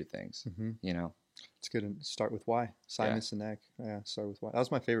or you do things. Mm-hmm. You know? It's good to start with why. Simon Sinek. Yeah, start with why. That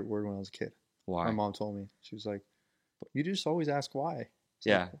was my favorite word when I was a kid. Why? My mom told me. She was like, you just always ask why.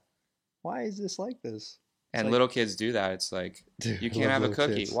 Yeah. Like, why is this like this? And like, little kids do that. It's like, dude, you can't have a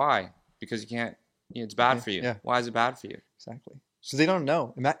cookie. Kids. Why? Because you can't, it's bad for you. Yeah. Why is it bad for you? Exactly. So they don't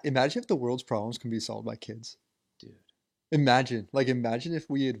know. Imagine if the world's problems can be solved by kids. Dude. Imagine if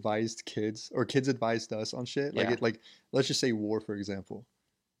we advised kids or kids advised us on shit. Like let's just say war, for example.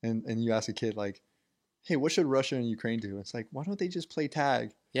 And you ask a kid like, hey, what should Russia and Ukraine do? It's like, why don't they just play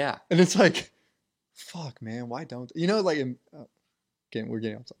tag? Yeah. And it's like, fuck, man, why don't they? You know, like, we're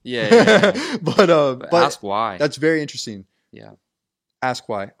getting off topic. Yeah. But ask why. That's very interesting. Yeah. Ask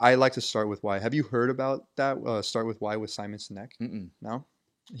why. I like to start with why. Have you heard about that? Start with why with Simon Sinek? Mm-mm. No?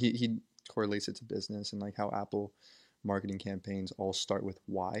 He correlates it to business and like how Apple marketing campaigns all start with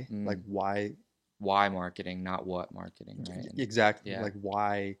why. Like why. Why marketing, not what marketing, right? Exactly. Yeah. Like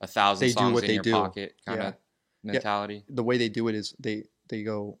why 1,000 they songs do what in they your do. pocket kind of mentality. Yeah. The way they do it is they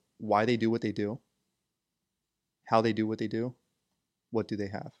go why they do what they do, how they do what they do, what do they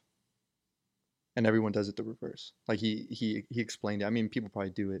have, and everyone does it the reverse. Like he explained it. I mean, people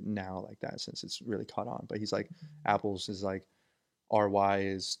probably do it now like that since it's really caught on. But he's like, Apple's is like, our why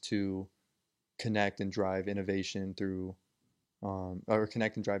is to connect and drive innovation through, or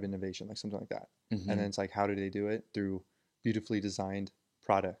connect and drive innovation, like something like that. Mm-hmm. And then it's like, how do they do it? Through beautifully designed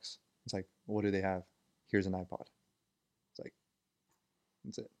products. It's like, what do they have? Here's an iPod. It's like,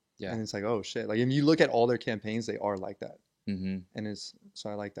 that's it. Yeah. And it's like, oh shit. Like, if you look at all their campaigns, they are like that. Mm-hmm. And so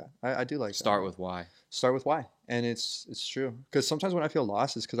I like that. I do like Start with why. Start with why. And it's true. Because sometimes when I feel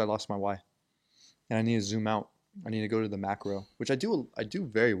lost, it's because I lost my why. And I need to zoom out. I need to go to the macro, which I do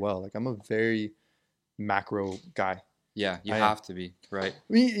very well. Like, I'm a very macro guy. Yeah, you have to be, right?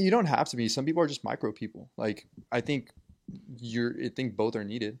 I mean, you don't have to be. Some people are just micro people. Like, I think both are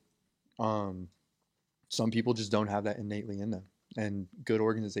needed. Some people just don't have that innately in them. And good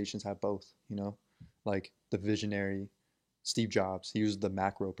organizations have both, you know? Like the visionary Steve Jobs, he was the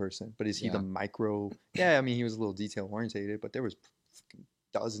macro person, but is he the micro? Yeah, I mean, he was a little detail orientated, but there was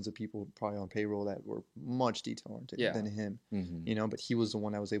dozens of people probably on payroll that were much detail oriented than him, but he was the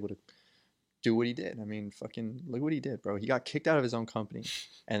one that was able to do what he did. I mean, fucking look what he did, bro. He got kicked out of his own company.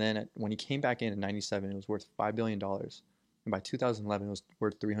 And then when he came back in 97, it was worth $5 billion. And by 2011, it was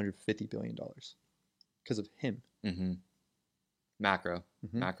worth $350 billion because of him. Macro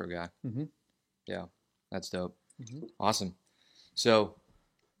guy. Yeah, that's dope. Mm-hmm. Awesome. So,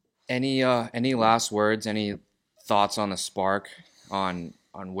 any last words? Any thoughts on the Spark? On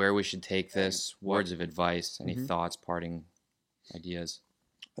where we should take this? Words of advice? Any thoughts? Parting ideas?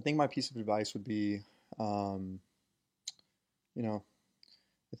 I think my piece of advice would be, I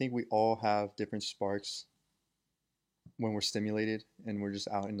think we all have different sparks when we're stimulated and we're just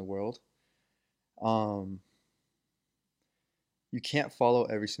out in the world. You can't follow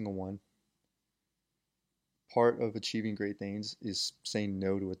every single one. Part of achieving great things is saying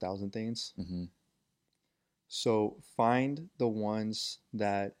no to 1,000 things. So find the ones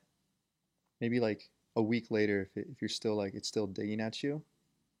that maybe like a week later, if you're still like, it's still digging at you,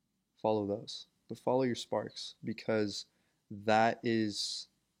 follow those. But follow your sparks, because that is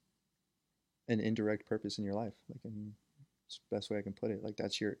an indirect purpose in your life. Like, it's the best way I can put it. Like,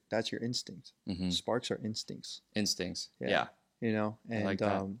 that's your instinct. Sparks are instincts. Yeah. And I like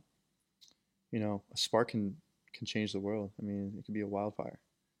that. A spark can change the world. I mean, it could be a wildfire.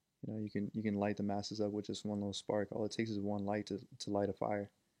 You can light the masses up with just one little spark. All it takes is one light to light a fire.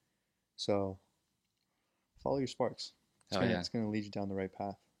 So follow your sparks. It's gonna lead you down the right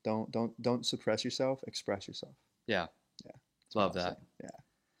path. Don't suppress yourself. Express yourself. Yeah. That's Love that. Yeah.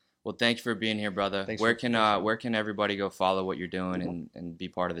 Well, thank you for being here, brother. Where can everybody go follow what you're doing and be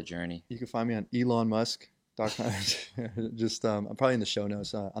part of the journey? You can find me on ElonMusk.com. Just I'm probably in the show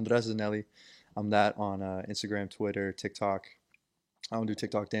notes. Andres Zannelli. I'm that on Instagram, Twitter, TikTok. I don't do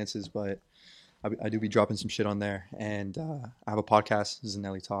TikTok dances, but I do be dropping some shit on there. And I have a podcast,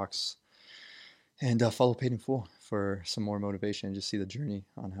 Zannelli Talks. And follow Paid in Full for some more motivation and just see the journey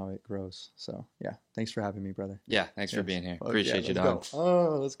on how it grows. So, yeah, thanks for having me, brother. Yeah, thanks for being here. Appreciate you, dog.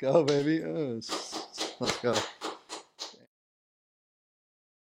 Oh, let's go, baby. Let's go.